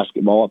hurts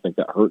basketball. I think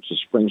that hurts the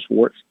spring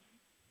sports.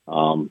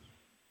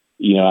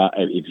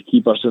 If you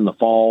keep us in the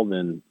fall,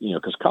 then,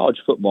 because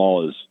college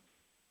football is,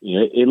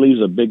 it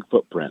leaves a big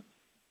footprint,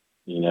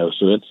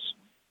 so it's,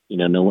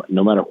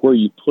 no matter where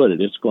you put it,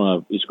 it's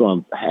going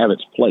to have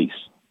its place.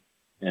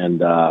 And,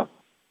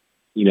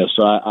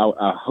 so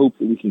I hope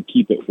that we can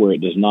keep it where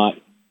it does not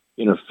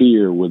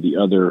interfere with the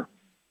other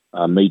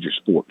major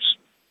sports.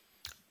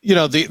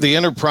 The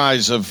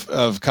enterprise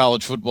of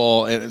college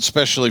football, and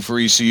especially for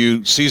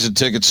ECU, season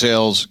ticket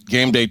sales,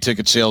 game day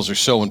ticket sales are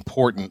so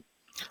important.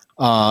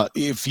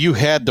 If you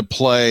had to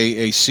play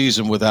a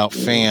season without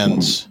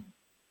fans,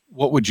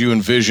 what would you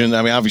envision?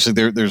 I mean, obviously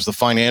there's the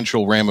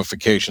financial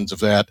ramifications of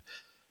that,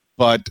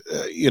 but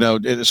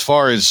as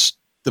far as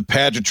the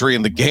pageantry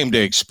and the game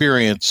day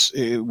experience,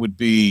 it would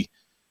be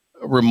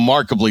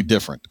remarkably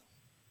different.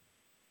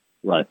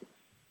 Right.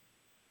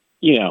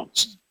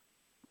 It's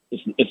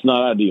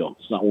not ideal.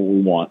 It's not what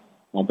we want.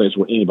 I don't think it's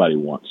what anybody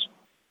wants.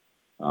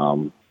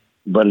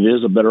 But it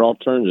is a better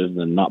alternative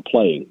than not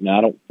playing. Now,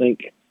 I don't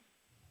think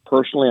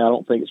it's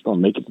going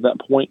to make it to that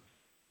point.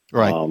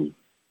 Right.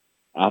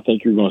 I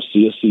think you're going to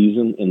see a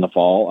season in the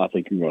fall. I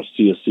think you're going to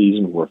see a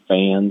season where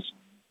fans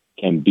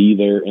can be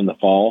there in the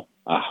fall.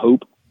 I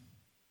hope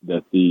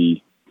that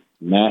the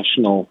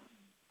national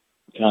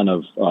kind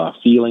of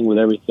feeling with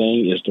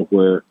everything is to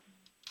where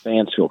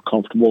fans feel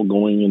comfortable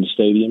going into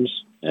stadiums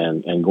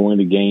and going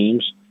to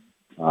games.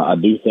 I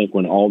do think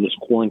when all this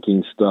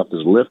quarantine stuff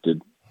is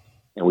lifted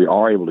and we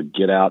are able to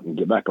get out and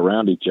get back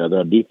around each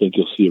other, I do think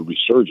you'll see a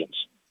resurgence.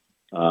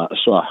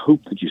 So I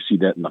hope that you see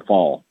that in the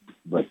fall.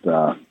 But,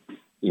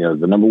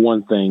 the number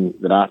one thing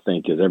that I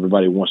think is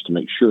everybody wants to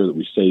make sure that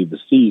we save the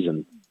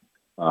season,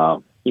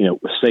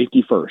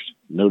 safety first,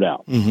 no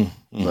doubt.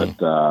 Mm-hmm,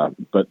 mm-hmm.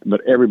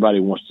 But everybody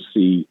wants to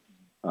see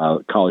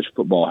college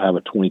football have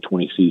a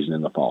 2020 season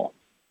in the fall.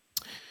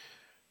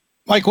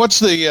 Mike, what's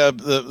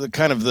the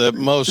kind of the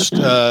most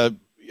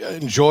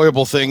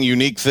enjoyable thing,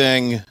 unique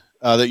thing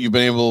that you've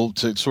been able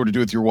to sort of do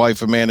with your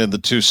wife, Amanda, and the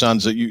two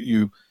sons that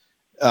you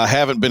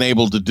haven't been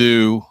able to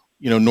do,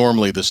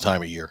 normally this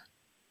time of year?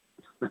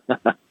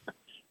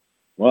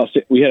 Well,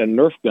 we had a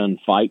Nerf gun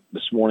fight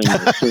this morning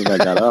as soon as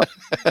I got up.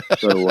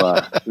 So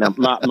now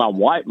my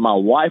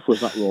wife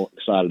was not real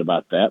excited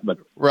about that, but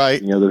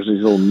right, there's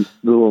these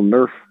little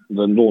Nerf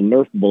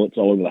bullets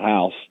all over the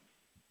house.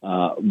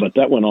 But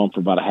that went on for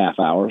about a half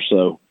hour.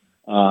 So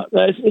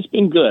it's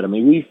been good. I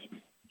mean,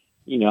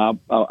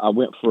 I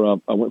went for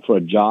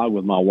a jog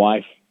with my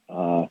wife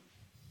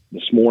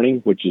this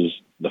morning, which is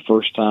the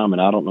first time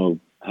in I don't know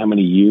how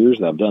many years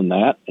that I've done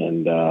that.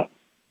 And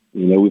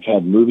we've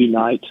had movie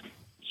night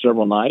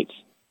several nights.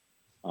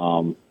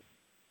 I've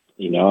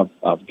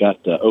got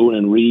Owen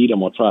and Reed. I'm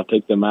going to try to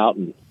take them out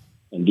and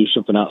do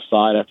something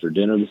outside after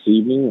dinner this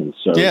evening. And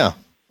so yeah.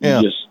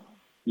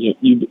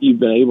 You've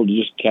been able to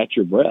just catch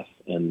your breath,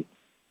 and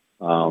it's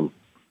going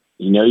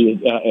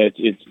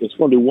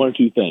to do one or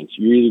two things.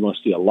 You're either going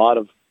to see a lot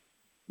of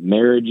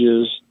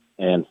marriages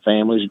and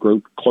families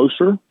grow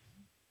closer,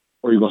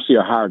 or you're going to see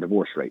a higher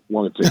divorce rate.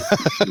 One of the two.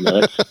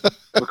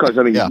 Because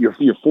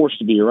you're forced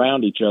to be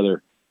around each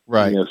other,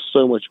 right?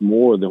 So much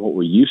more than what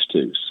we're used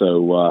to.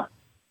 So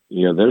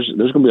there's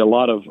going to be a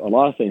lot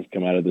of things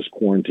come out of this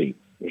quarantine.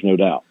 There's no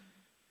doubt.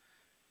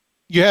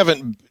 You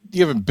haven't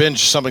binged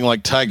something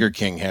like Tiger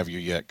King, have you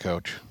yet,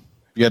 Coach? Have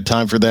you had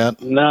time for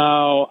that?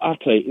 No, I'll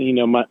tell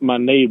you. My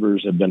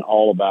neighbors have been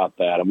all about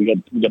that, and we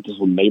got this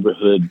little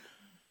neighborhood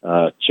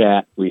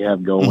chat we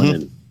have going,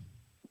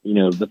 mm-hmm.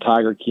 and the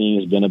Tiger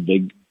King has been a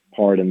big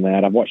part in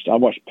that. I watched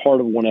part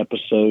of one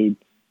episode.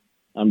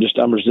 I'm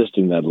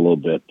resisting that a little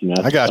bit.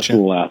 I got that's a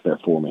little out there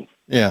for me.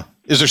 Yeah.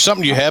 Is there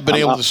something you have been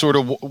able to sort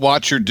of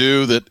watch or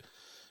do that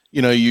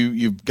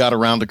you've got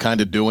around to kind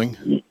of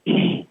doing?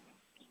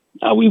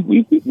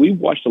 We've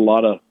watched a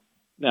lot of.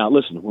 Now,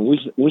 listen, when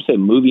we say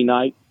movie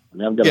night, I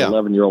mean, I've got an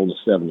 11-year-old and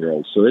a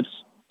 7-year-old, so it's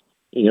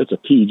it's a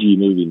PG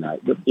movie night.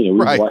 But we've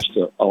watched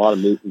a lot of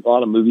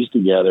movies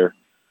together.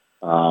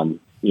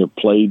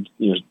 Played,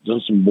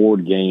 done some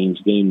board games,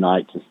 game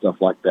nights, and stuff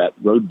like that.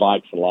 Rode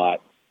bikes a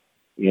lot.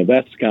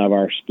 That's kind of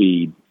our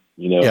speed.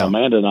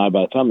 Amanda and I,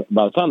 by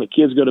the time the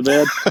kids go to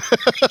bed,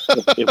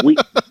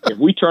 if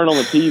we turn on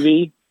the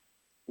TV,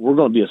 we're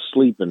going to be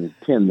asleep in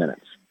 10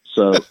 minutes.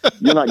 So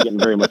you're not getting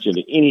very much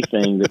into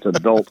anything that's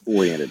adult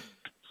oriented.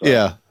 So,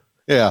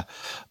 yeah.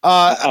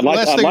 I'd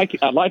like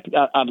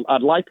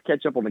to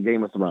catch up on the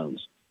Game of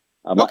Thrones.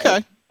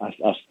 Okay. I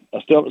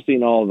still haven't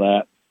seen all of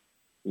that.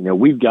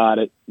 We've got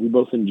it. We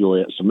both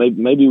enjoy it. So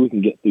maybe we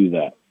can get through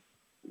that.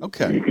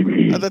 Okay.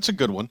 That's a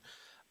good one.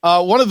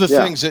 One of the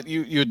things that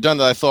you had done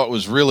that I thought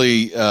was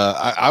really,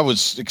 I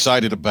was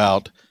excited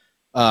about,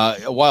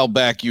 a while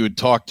back, you had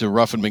talked to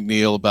Ruffin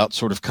McNeil about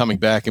sort of coming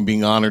back and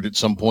being honored at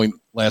some point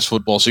last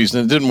football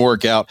season. It didn't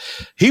work out.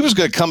 He was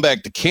going to come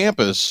back to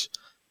campus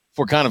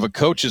for kind of a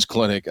coach's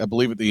clinic, I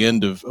believe, at the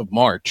end of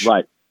March.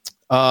 Right.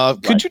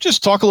 Could you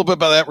just talk a little bit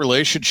about that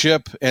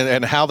relationship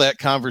and how that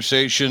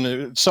conversation,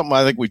 it's something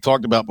I think we've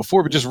talked about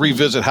before, but just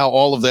revisit how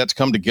all of that's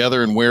come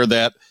together and where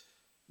that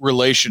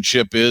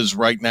relationship is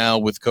right now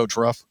with Coach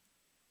Ruff?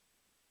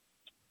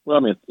 Well, I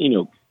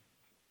mean,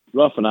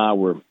 Ruff and I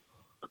were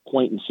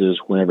acquaintances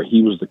whenever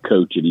he was the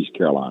coach at East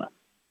Carolina.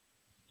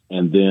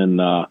 And then,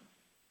 of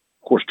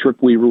course,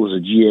 Trip Weaver was a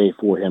GA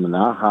for him, and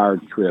I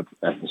hired Trip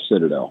at the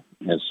Citadel.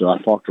 And so I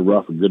talked to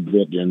Ruff a good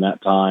bit during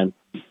that time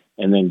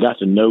and then got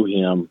to know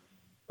him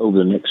over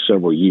the next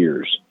several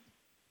years.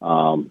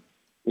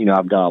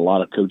 I've got a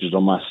lot of coaches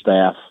on my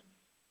staff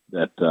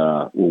that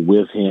were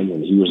with him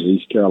when he was at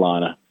East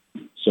Carolina.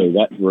 So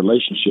that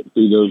relationship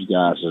through those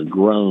guys has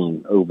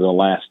grown over the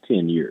last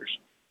 10 years.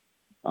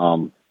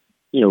 Ruff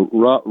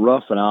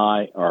and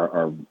I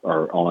are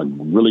on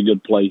a really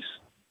good place.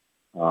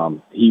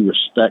 He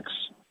respects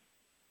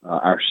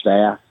our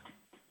staff.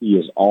 He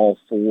is all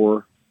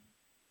for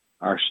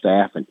our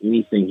staff and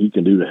anything he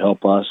can do to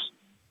help us.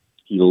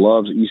 He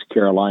loves East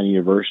Carolina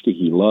University.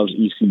 He loves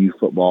ECU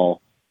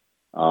football.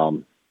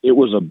 It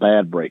was a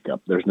bad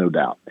breakup, there's no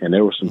doubt. And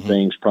there were some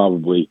things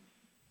probably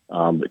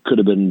that could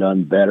have been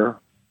done better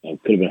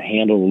and could have been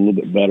handled a little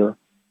bit better,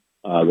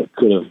 that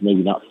could have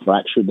maybe not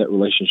fractured that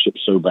relationship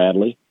so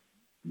badly.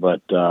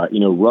 But,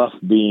 Ruff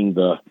being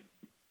the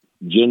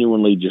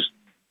genuinely just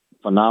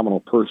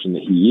phenomenal person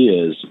that he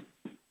is,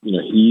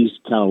 he's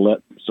kind of let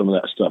some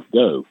of that stuff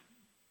go.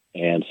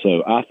 And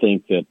so I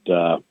think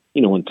that,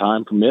 when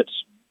time permits,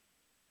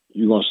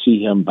 you're going to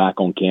see him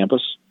back on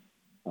campus,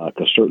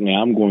 because certainly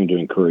I'm going to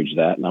encourage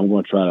that, and I'm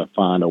going to try to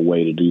find a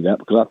way to do that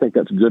because I think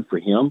that's good for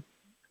him.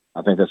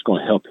 I think that's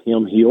going to help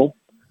him heal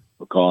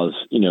because,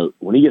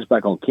 when he gets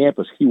back on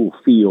campus, he will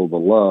feel the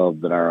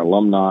love that our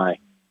alumni,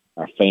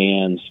 our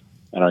fans,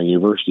 and our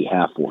university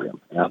have for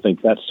him. And I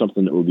think that's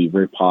something that would be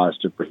very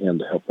positive for him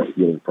to help that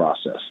healing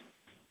process.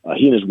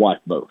 He and his wife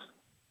both.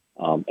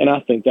 And I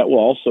think that will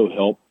also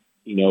help,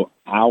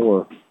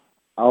 our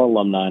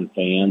alumni and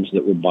fans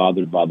that were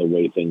bothered by the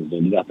way things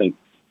ended. I think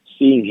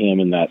seeing him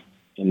in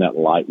that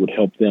light would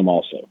help them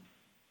also.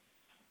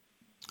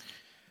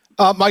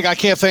 Mike, I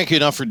can't thank you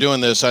enough for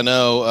doing this. I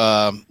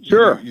know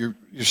Sure. You're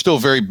still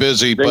very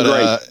busy,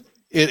 but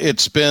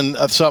it's been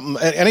something.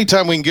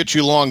 Anytime we can get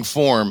you long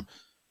form,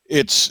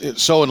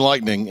 it's so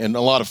enlightening and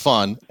a lot of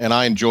fun, and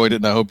I enjoyed it,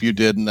 and I hope you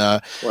did. And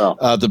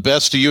the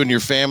best to you and your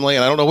family.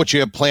 And I don't know what you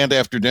have planned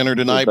after dinner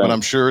tonight, but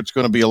I'm sure it's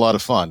going to be a lot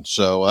of fun.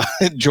 So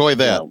enjoy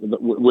that.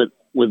 Yeah,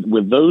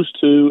 with those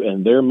two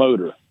and their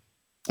motor,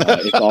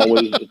 it's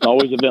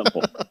always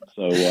eventful.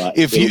 So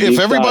if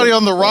everybody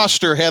on the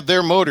roster had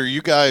their motor,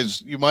 you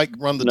might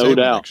run the table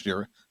next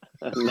year.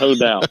 No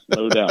doubt.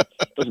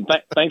 Listen,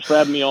 thanks for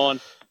having me on.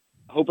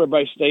 I hope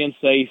everybody's staying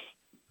safe.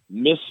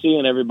 Miss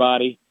seeing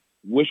everybody.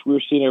 Wish we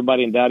were seeing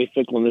everybody in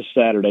Dowdy-Ficklin this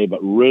Saturday, but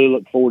really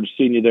look forward to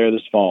seeing you there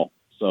this fall.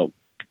 So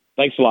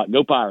thanks a lot.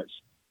 Go Pirates.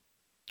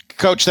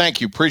 Coach,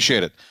 thank you.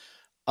 Appreciate it.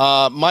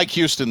 Mike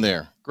Houston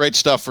there. Great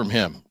stuff from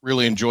him.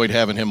 Really enjoyed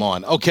having him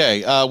on.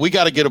 Okay, we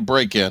got to get a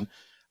break in.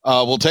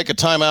 We'll take a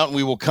timeout and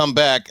we will come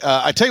back.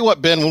 I tell you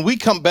what, Ben, when we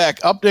come back,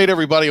 update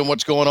everybody on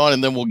what's going on,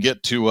 and then we'll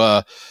get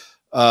to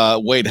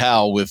Wade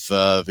Howe with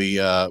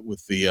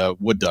the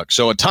Wood Ducks.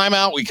 So a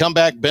timeout. We come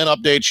back. Ben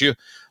updates you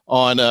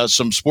on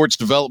some sports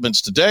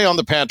developments today on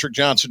the Patrick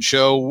Johnson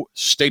Show.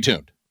 Stay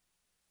tuned.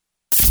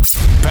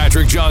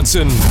 Patrick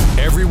Johnson,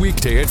 every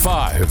weekday at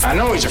 5. I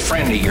know he's a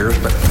friend of yours,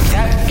 but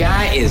that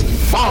guy is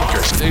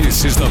bonkers.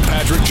 This is the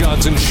Patrick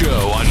Johnson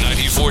Show on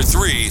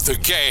 94.3 The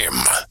Game.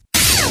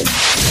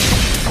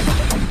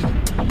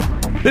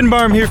 Ben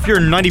Barham here for your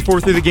 94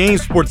 Through the Game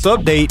sports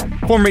update.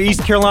 Former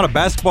East Carolina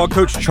basketball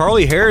coach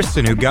Charlie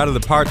Harrison, who guided the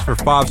Pirates for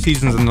 5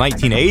 seasons in the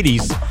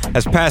 1980s,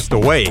 has passed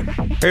away.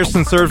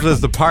 Harrison served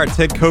as the Pirates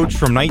head coach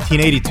from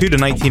 1982 to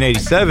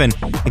 1987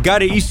 and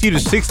guided ECU to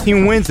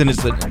 16 wins in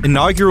its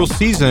inaugural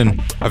season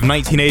of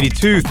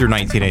 1982 through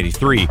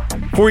 1983.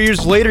 4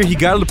 years later, he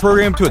guided the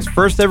program to its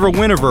first ever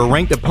win over a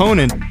ranked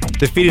opponent,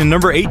 defeating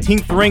number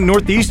 18th ranked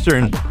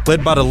Northeastern,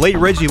 led by the late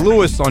Reggie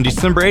Lewis on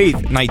December 8,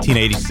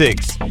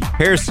 1986.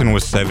 Harrison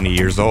was 70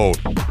 years old.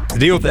 To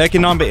deal with the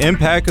economic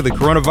impact of the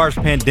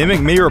coronavirus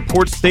pandemic, many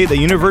reports state that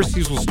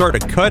universities will start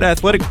to cut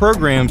athletic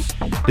programs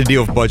to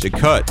deal with budget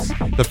cuts.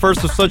 The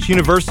first of such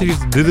universities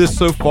to do this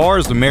so far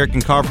is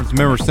American Conference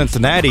member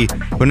Cincinnati,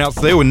 who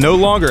announced they would no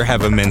longer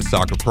have a men's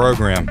soccer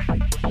program.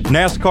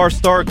 NASCAR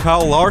star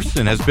Kyle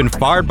Larson has been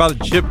fired by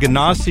the Chip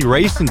Ganassi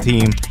racing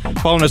team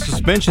following a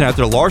suspension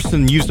after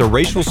Larson used a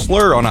racial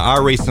slur on an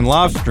iRacing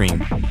live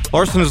stream.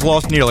 Larson has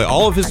lost nearly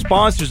all of his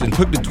sponsors and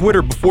took to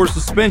Twitter before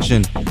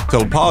suspension to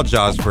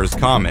apologize for his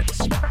comments.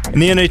 In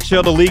the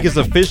NHL, the league has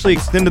officially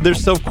extended their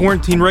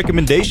self-quarantine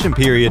recommendation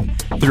period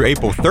through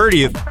April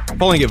 30th.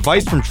 Following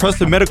advice from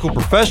trusted medical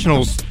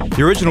professionals,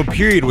 the original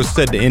period was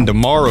set to end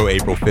tomorrow,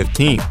 April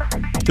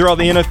 15th. Throughout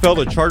the NFL,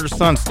 the Chargers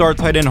signed star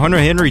tight end Hunter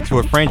Henry to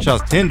a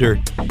franchise tender.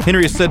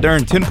 Henry is set to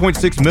earn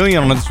 $10.6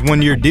 million on this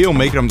one-year deal,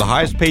 making him the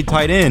highest-paid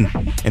tight end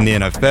in the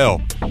NFL.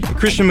 And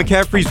Christian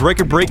McCaffrey's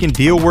record-breaking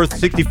deal worth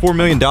 $64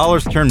 million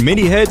turned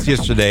many heads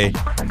yesterday,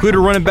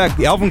 including running back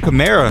Alvin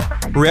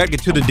Kamara,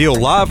 reacted to the deal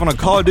live on a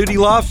Call of Duty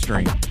live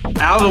stream.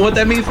 Alvin, what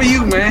that mean for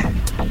you, man?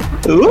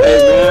 Ooh. Hey,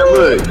 man,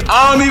 look.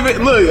 I don't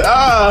even look.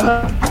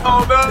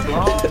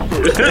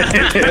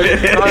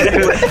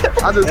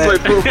 I just play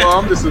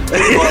football. I'm just a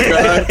football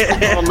guy.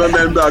 I don't know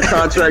nothing about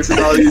contracts and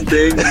all these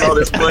things and all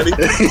this money.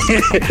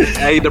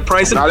 Hey, the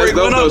price of the break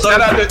went up. Shout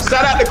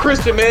out to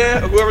Christian,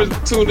 man. Whoever's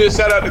tuned in,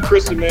 shout out to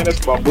Christian, man.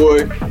 That's my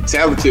boy.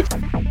 Talented.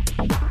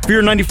 For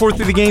your 94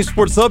 Through the Game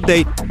Sports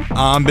Update,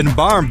 I'm Ben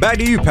Byram. Back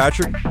to you,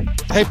 Patrick.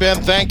 Hey, Ben,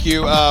 thank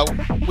you.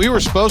 We were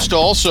supposed to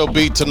also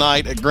be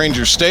tonight at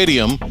Granger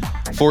Stadium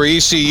for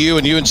ECU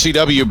and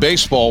UNCW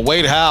baseball.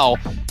 Wade Howe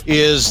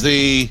is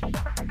the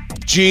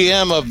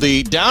GM of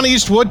the Down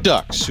East Wood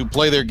Ducks, who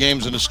play their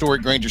games in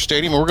historic Granger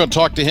Stadium, and we're going to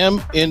talk to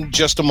him in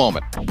just a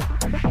moment.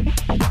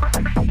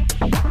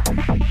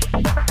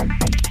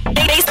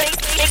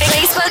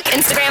 Facebook,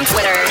 Instagram,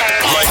 Twitter.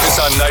 Like us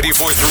on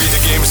 94.3 The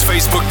Game's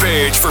Facebook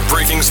page for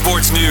breaking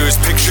sports news,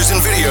 pictures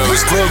and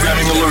videos,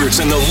 programming alerts,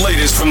 and the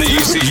latest from the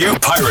ECU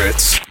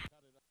Pirates.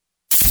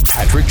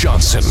 Patrick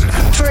Johnson.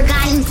 For a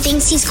guy who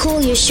thinks he's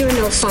cool, you're sure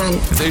no fun.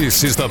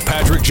 This is the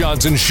Patrick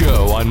Johnson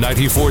Show on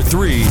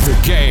 94.3 The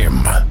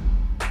Game.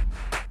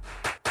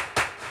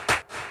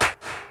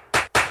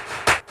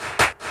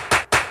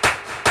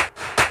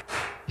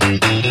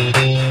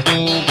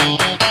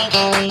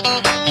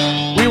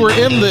 We were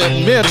in the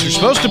midst, or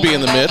supposed to be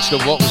in the midst,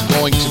 of what was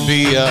going to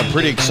be a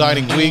pretty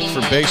exciting week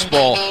for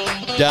baseball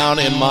down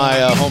in my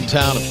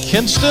hometown of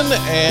Kinston,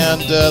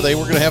 and they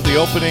were going to have the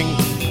opening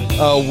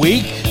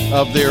week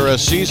of their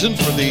season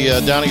for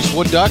the Down East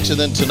Wood Ducks, and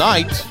then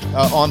tonight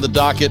on the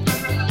docket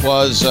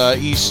was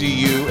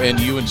ECU and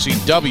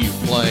UNCW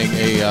playing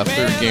a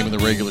third game in the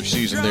regular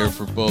season there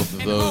for both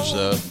of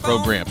those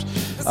programs.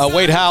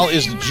 Wade Howe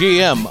is the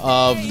GM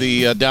of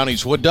the Down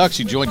East Wood Ducks.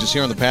 He joins us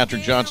here on the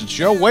Patrick Johnson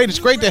Show. Wade, it's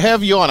great to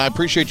have you on. I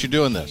appreciate you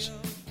doing this.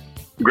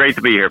 Great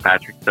to be here,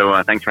 Patrick.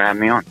 So thanks for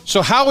having me on.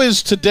 So how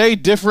is today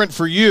different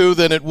for you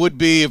than it would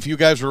be if you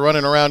guys were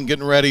running around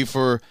getting ready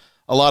for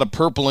a lot of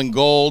purple and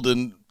gold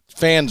and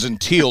fans in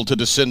teal to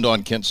descend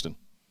on Kinston?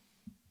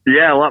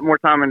 Yeah, a lot more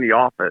time in the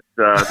office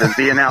than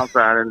being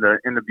outside in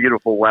the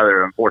beautiful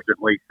weather,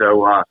 unfortunately.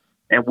 So,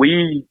 and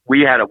we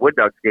had a Wood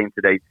Ducks game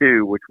today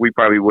too, which we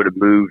probably would have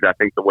moved. I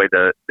think the way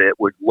that it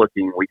was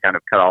looking, we kind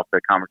of cut off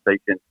the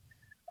conversation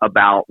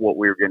about what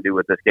we were going to do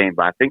with this game.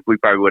 But I think we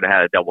probably would have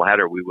had a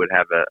doubleheader. We would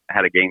have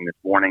had a game this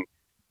morning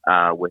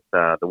with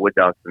the Wood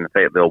Ducks and the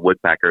Fayetteville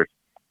Woodpeckers,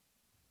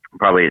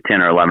 probably at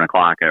 10 or 11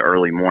 o'clock, an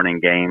early morning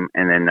game,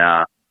 and then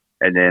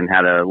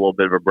had a little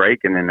bit of a break,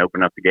 and then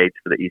opened up the gates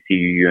for the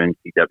ECU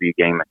UNCW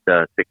game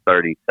at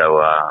 6:30.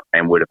 So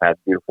and would have had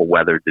beautiful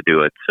weather to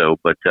do it. So,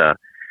 but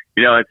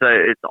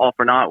it's all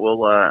for naught.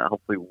 We'll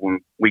hopefully when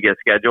we get a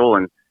schedule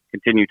and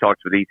continue talks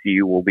with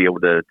ECU, we'll be able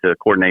to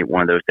coordinate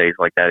one of those days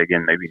like that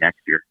again, maybe next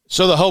year.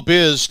 So the hope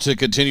is to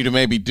continue to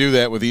maybe do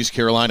that with East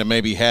Carolina,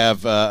 maybe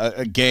have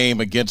a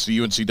game against the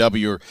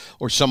UNCW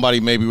or somebody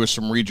maybe with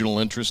some regional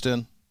interest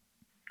in.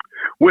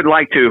 Would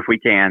like to if we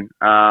can.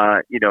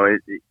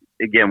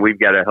 Again, we've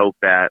got to hope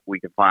that we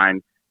can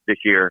find this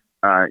year.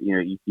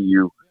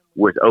 ECU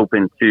was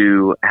open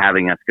to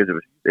having us because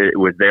it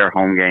was their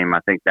home game. I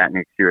think that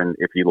next year, and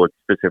if you look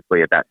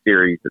specifically at that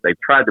series, that they've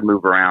tried to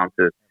move around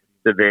to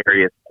the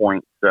various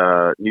points,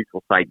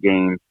 neutral site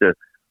games to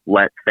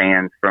let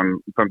fans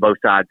from both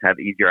sides have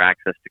easier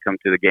access to come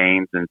to the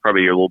games, and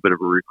probably a little bit of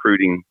a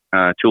recruiting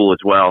tool as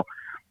well.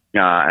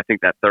 I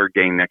think that third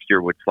game next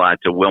year would slide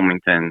to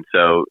Wilmington,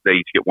 so they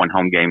each get one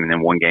home game and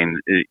then one game.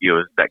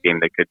 That game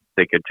they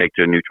could take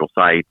to a neutral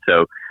site.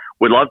 So,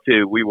 would love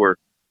to. We were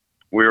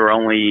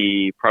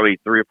only probably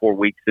 3 or 4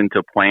 weeks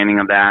into planning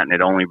of that, and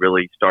it only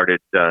really started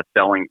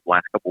selling the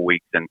last couple of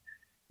weeks. And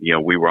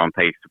we were on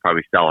pace to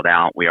probably sell it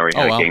out. We already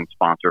had a game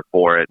sponsor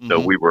for it, so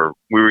we were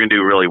going to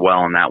do really well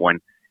on that one.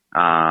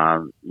 A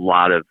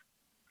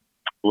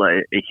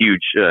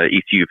huge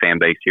ECU fan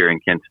base here in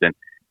Kinston.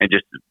 And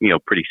just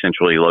pretty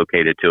centrally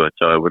located to it,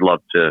 so I would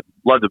love to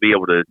be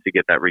able to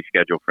get that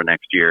rescheduled for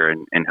next year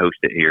and host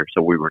it here.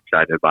 So we were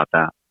excited about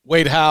that.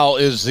 Wade Howe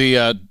is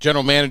the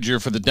general manager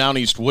for the Down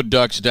East Wood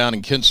Ducks down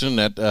in Kinston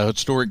at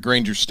historic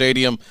Granger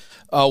Stadium.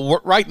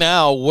 Right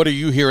now, what are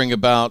you hearing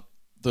about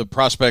the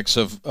prospects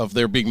of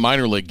there being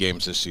minor league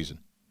games this season?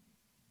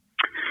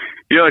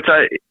 It's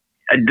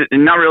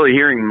not really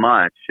hearing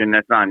much, and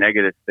that's not a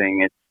negative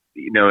thing.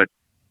 It's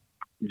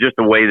just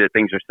the way that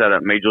things are set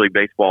up. Major League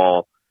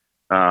Baseball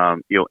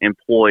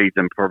employs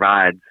and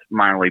provides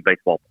minor league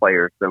baseball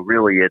players. So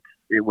really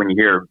when you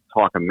hear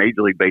talk of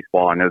Major League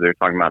Baseball, I know they're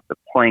talking about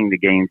playing the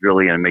games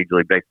really at a Major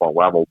League Baseball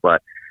level,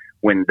 but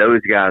when those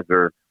guys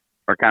are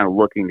kind of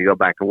looking to go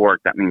back to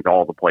work, that means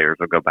all the players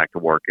will go back to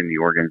work in the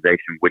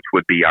organization, which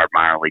would be our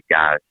minor league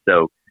guys.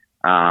 So,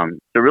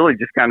 really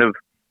just kind of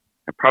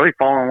probably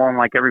following along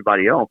like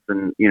everybody else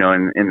in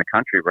the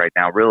country right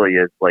now really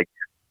is like,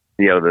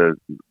 the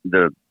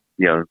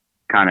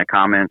kind of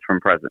comments from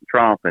President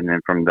Trump and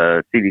then from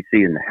the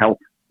CDC and the health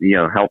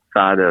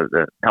side of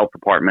the health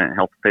department,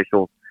 health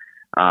officials.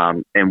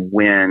 And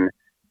when,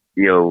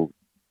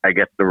 I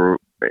guess the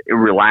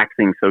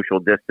relaxing social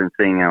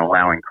distancing and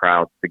allowing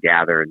crowds to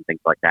gather and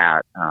things like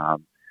that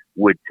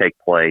would take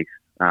place.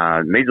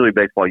 Major League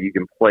Baseball, you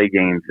can play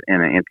games in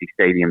an empty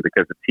stadium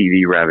because of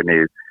TV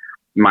revenue.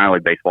 Minor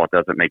League Baseball, it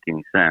doesn't make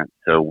any sense.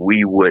 So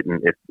we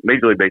wouldn't, if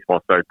Major League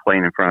Baseball started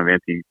playing in front of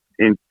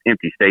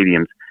empty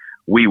stadiums,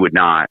 we would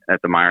not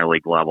at the minor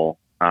league level,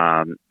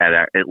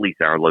 at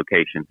least our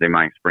locations. They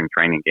might spring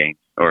training games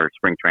or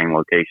spring training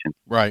locations.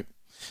 Right.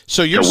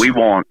 So we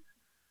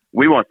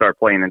won't start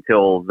playing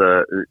until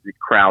the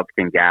crowds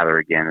can gather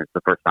again. It's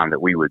the first time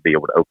that we would be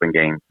able to open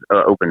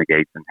the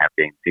gates and have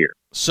games here.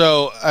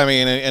 So, I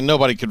mean, and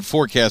nobody can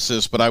forecast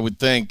this, but I would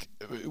think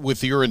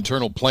with your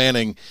internal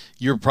planning,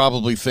 you're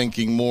probably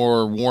thinking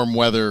more warm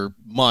weather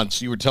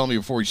months. You were telling me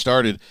before we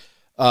started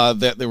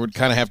that there would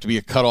kind of have to be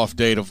a cutoff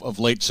date of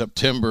late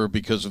September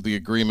because of the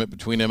agreement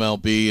between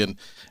MLB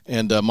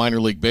and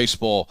minor league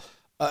baseball.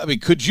 I mean,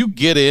 could you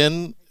get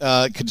in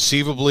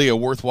conceivably a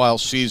worthwhile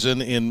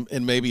season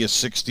in maybe a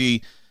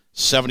 60,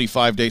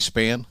 75-day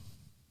span?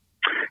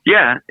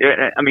 Yeah.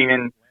 I mean,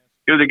 and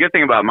the good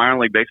thing about minor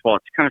league baseball,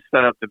 it's kind of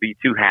set up to be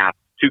two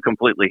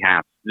completely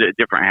halves,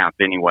 different halves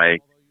anyway,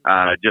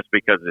 just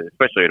because,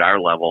 especially at our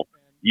level,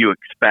 you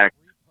expect,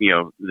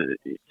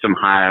 some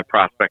high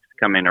prospects to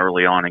come in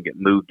early on and get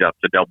moved up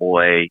to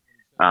Double-A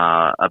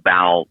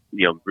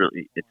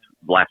really, it's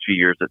the last few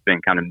years, it's been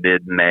kind of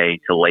mid-May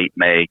to late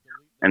May.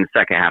 And the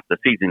second half of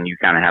the season, you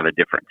kind of have a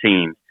different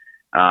team.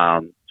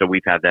 So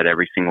we've had that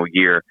every single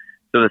year.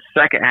 So the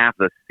second half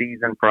of the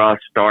season for us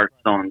starts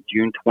on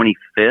June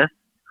 25th,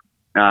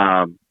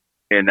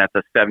 and that's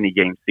a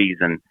 70-game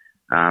season.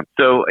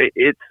 So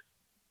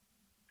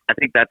I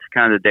think that's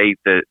kind of the date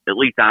that at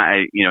least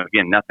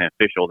again, nothing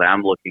official that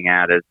I'm looking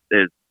at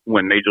is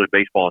when Major League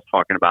Baseball is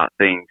talking about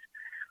things,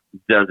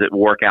 does it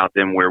work out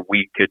then where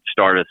we could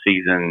start a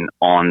season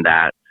on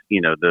that,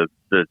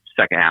 the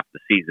second half of the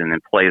season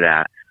and play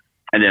that?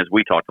 And as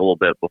we talked a little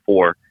bit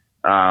before,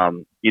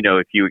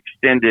 if you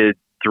extended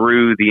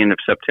through the end of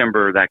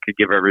September, that could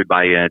give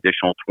everybody an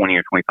additional 20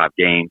 or 25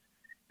 games.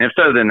 And if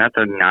so, then that's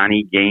a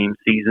 90-game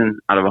season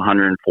out of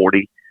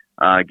 140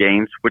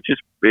 games, which is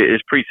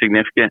pretty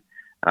significant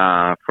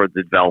for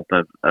the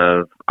development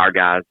of our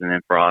guys, and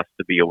then for us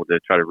to be able to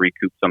try to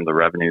recoup some of the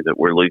revenue that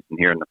we're losing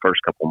here in the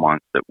first couple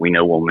months that we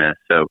know we'll miss.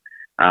 So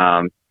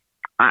I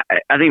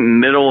think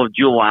middle of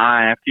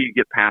July, after you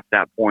get past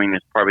that point,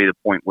 is probably the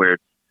point where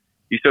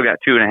you still got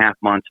 2.5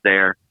 months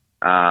there.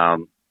 I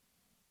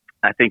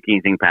think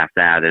anything past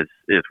that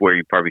is where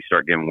you probably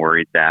start getting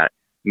worried that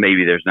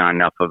maybe there's not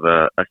enough of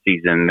a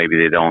season. Maybe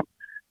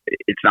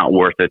it's not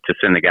worth it to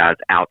send the guys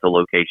out to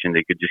location.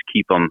 They could just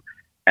keep them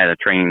at a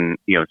spring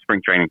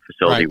training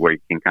facility, right, where you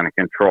can kind of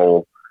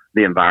control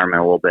the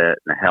environment a little bit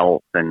and the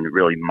health and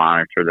really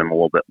monitor them a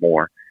little bit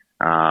more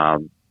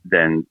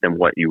than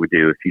what you would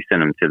do if you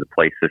send them to the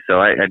places.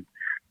 So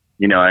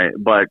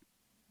but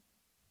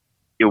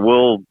it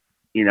will,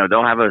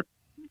 they'll have a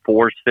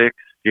 4-6,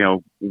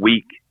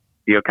 week,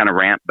 kind of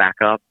ramp back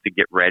up to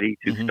get ready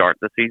to start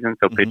the season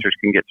so pitchers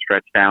can get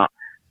stretched out.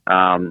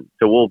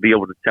 So we'll be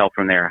able to tell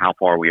from there how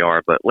far we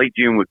are. But late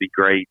June would be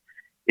great.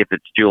 If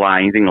it's July,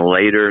 anything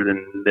later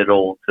than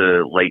middle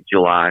to late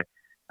July,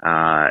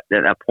 at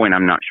that point,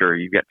 I'm not sure.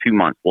 You've got 2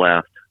 months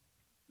left.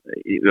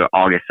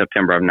 August,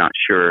 September, I'm not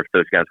sure if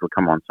those guys would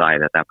come on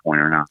site at that point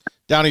or not.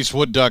 Down East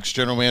Wood Ducks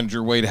General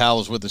Manager Wade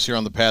Howell is with us here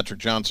on the Patrick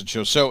Johnson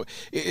Show. So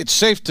it's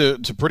safe to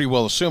pretty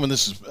well assume, and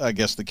this is, I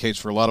guess, the case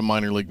for a lot of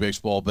minor league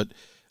baseball, but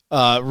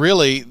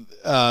really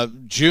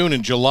June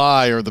and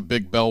July are the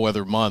big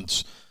bellwether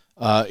months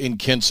in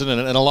Kinston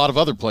and a lot of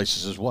other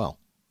places as well.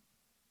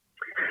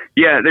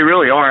 Yeah, they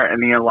really are. I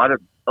mean, a lot of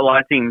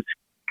teams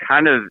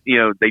kind of,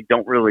 they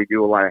don't really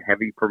do a lot of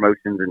heavy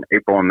promotions in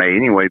April and May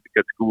anyway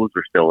because schools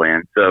are still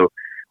in. So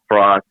for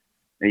us,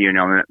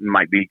 it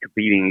might be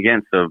competing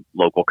against a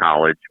local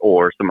college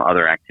or some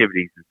other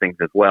activities and things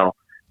as well.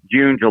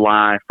 June,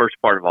 July, first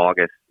part of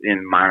August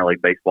in minor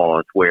league baseball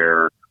is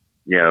where,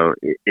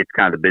 it's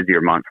kind of the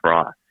busier month for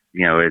us.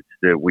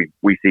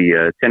 We see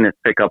attendance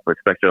pick up,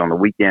 especially on the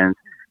weekends,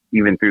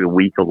 even through the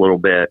week a little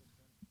bit.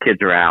 Kids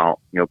are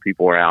out,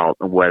 people are out,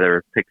 the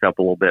weather picks up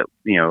a little bit,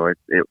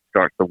 it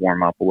starts to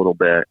warm up a little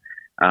bit.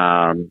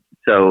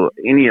 So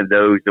any of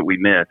those that we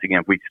miss,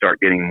 again, if we start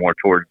getting more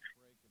towards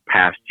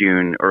past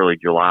June, early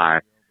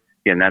July,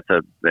 again,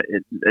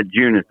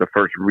 June is the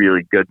first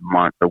really good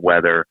month of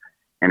weather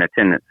and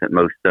attendance that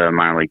most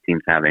minor league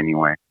teams have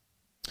anyway.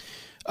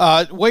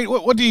 Wait,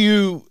 what do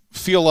you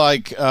feel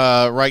like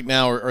right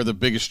now are the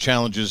biggest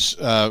challenges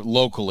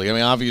locally? I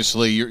mean,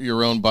 obviously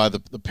you're owned by the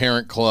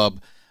parent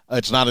club.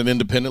 It's not an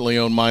independently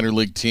owned minor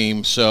league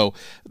team, so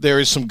there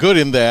is some good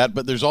in that,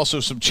 but there's also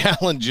some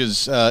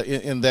challenges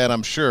in that,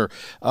 I'm sure.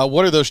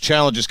 What are those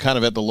challenges kind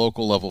of at the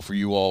local level for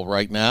you all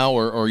right now,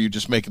 or are you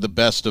just making the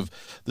best of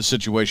the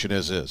situation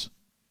as is?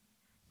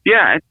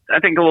 Yeah, I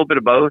think a little bit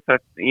of both.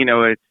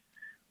 It's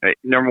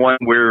number one,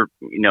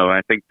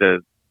 I think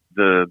the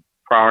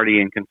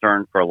priority and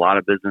concern for a lot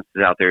of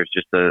businesses out there is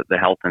just the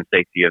health and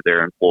safety of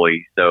their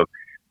employees. So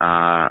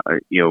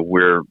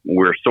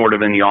we're sort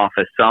of in the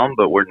office some,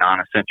 but we're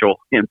non-essential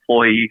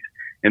employees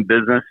in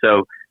business.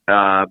 So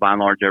by and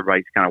large,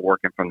 everybody's kind of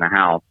working from the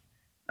house.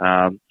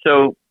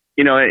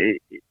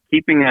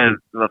 Keeping a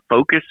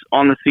focus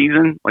on the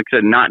season, like I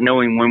said, not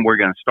knowing when we're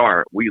going to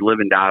start. We live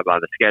and die by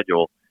the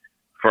schedule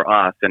for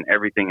us, and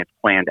everything is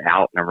planned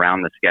out and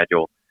around the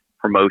schedule,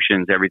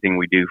 promotions, everything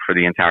we do for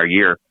the entire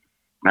year.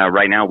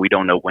 Right now, we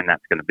don't know when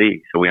that's going to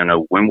be. So we don't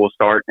know when we'll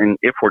start and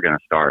if we're going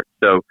to start.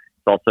 So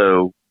it's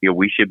also,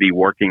 we should be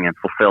working and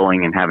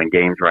fulfilling and having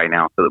games right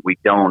now so that we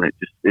don't. It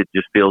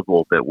just feels a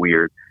little bit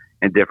weird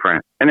and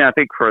different. And I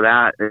think for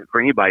that,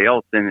 for anybody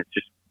else, then it's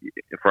just,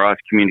 for us,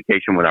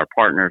 communication with our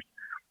partners.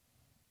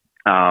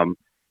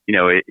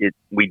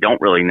 We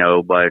don't really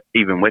know, but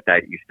even with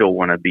that, you still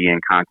want to be in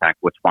contact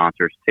with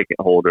sponsors, ticket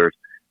holders,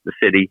 the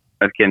city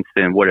of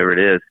Kinston, whatever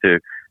it is, to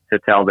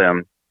tell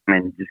them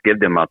and just give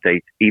them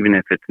updates, even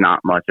if it's not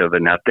much of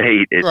an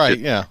update. It's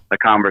a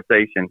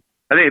conversation.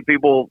 I think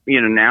people,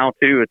 now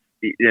too, it's,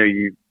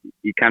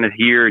 you kind of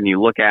hear and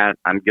you look at,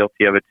 I'm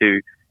guilty of it too.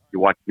 You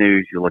watch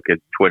news, you look at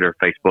Twitter,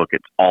 Facebook,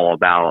 it's all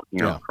about,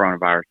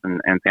 coronavirus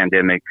and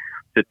pandemic.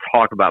 To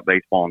talk about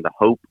baseball and the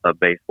hope of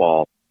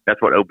baseball,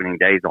 that's what opening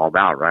day is all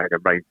about, right?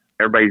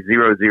 Everybody's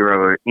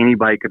 0-0.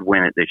 Anybody could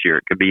win it this year.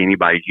 It could be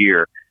anybody's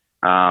year.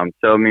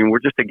 We're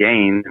just a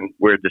game.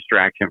 We're a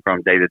distraction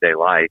from day-to-day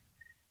life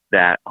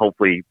that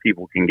hopefully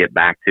people can get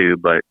back to.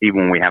 But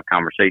even when we have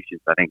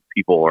conversations, I think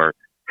people are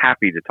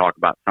happy to talk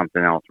about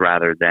something else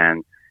rather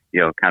than,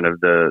 kind of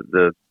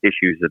the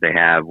issues that they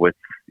have with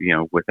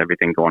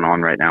everything going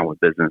on right now with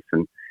business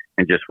and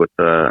just with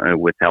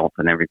health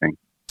and everything.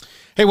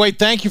 Hey, Wade,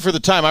 thank you for the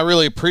time. I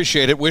really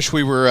appreciate it. Wish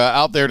we were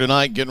out there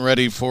tonight getting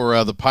ready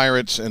for the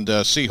Pirates and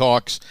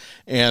Seahawks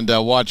and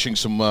watching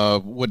some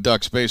Wood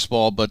Ducks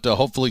baseball, but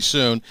hopefully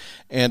soon.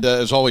 And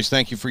as always,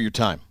 thank you for your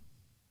time.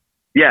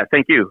 Yeah,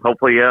 thank you.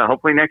 Hopefully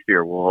next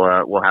year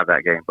we'll have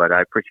that game. But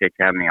I appreciate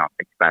you having me on.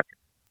 Thanks, Patrick.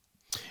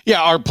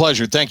 Yeah, our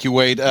pleasure. Thank you,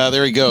 Wade.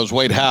 There he goes,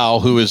 Wade Howe,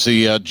 who is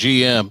the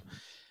GM.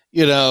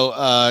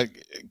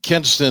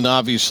 Kinston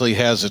obviously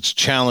has its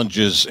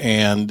challenges,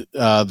 and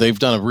they've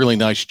done a really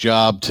nice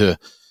job to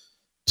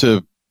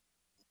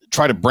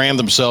try to brand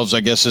themselves,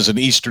 I guess, as an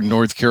Eastern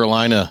North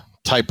Carolina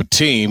type of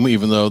team,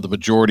 even though the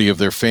majority of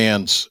their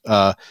fans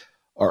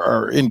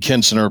are in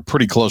Kinston or a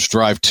pretty close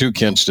drive to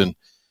Kinston,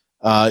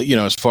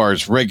 as far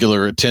as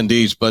regular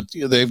attendees. But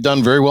they've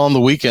done very well on the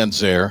weekends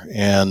there,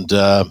 and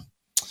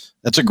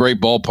that's a great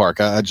ballpark.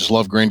 I just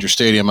love Granger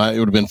Stadium. It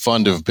would have been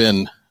fun to have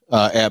been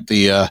at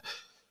the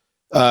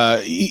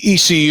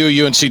ECU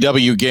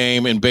UNCW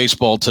game in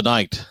baseball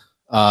tonight.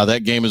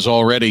 That game is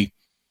already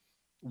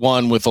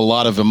one with a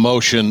lot of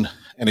emotion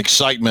and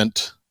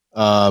excitement.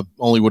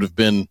 Only would have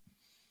been,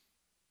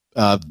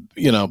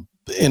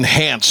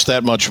 enhanced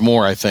that much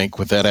more, I think,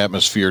 with that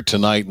atmosphere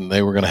tonight. And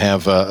they were going to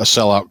have a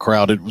sellout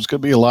crowd. It was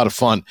going to be a lot of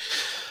fun.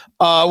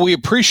 We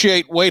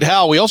appreciate Wade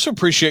Howe. We also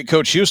appreciate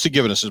Coach Houston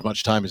giving us as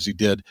much time as he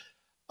did.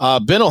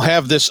 Ben will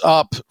have this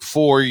up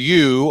for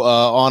you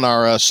on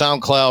our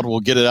SoundCloud. We'll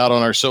get it out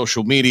on our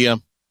social media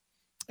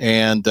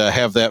and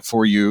have that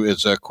for you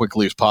as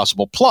quickly as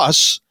possible.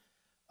 Plus,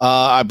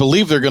 I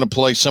believe they're going to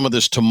play some of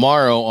this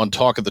tomorrow on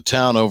Talk of the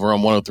Town over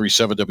on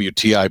 103.7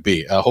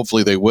 WTIB.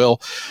 Hopefully they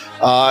will.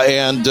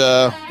 And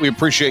we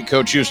appreciate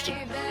Coach Houston.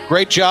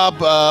 Great job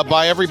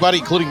by everybody,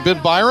 including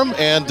Ben Byram.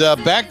 And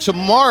back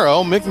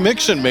tomorrow, Mick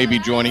Mixon may be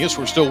joining us.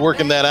 We're still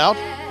working that out.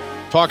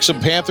 Talk some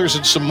Panthers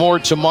and some more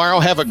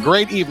tomorrow. Have a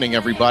great evening,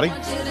 everybody.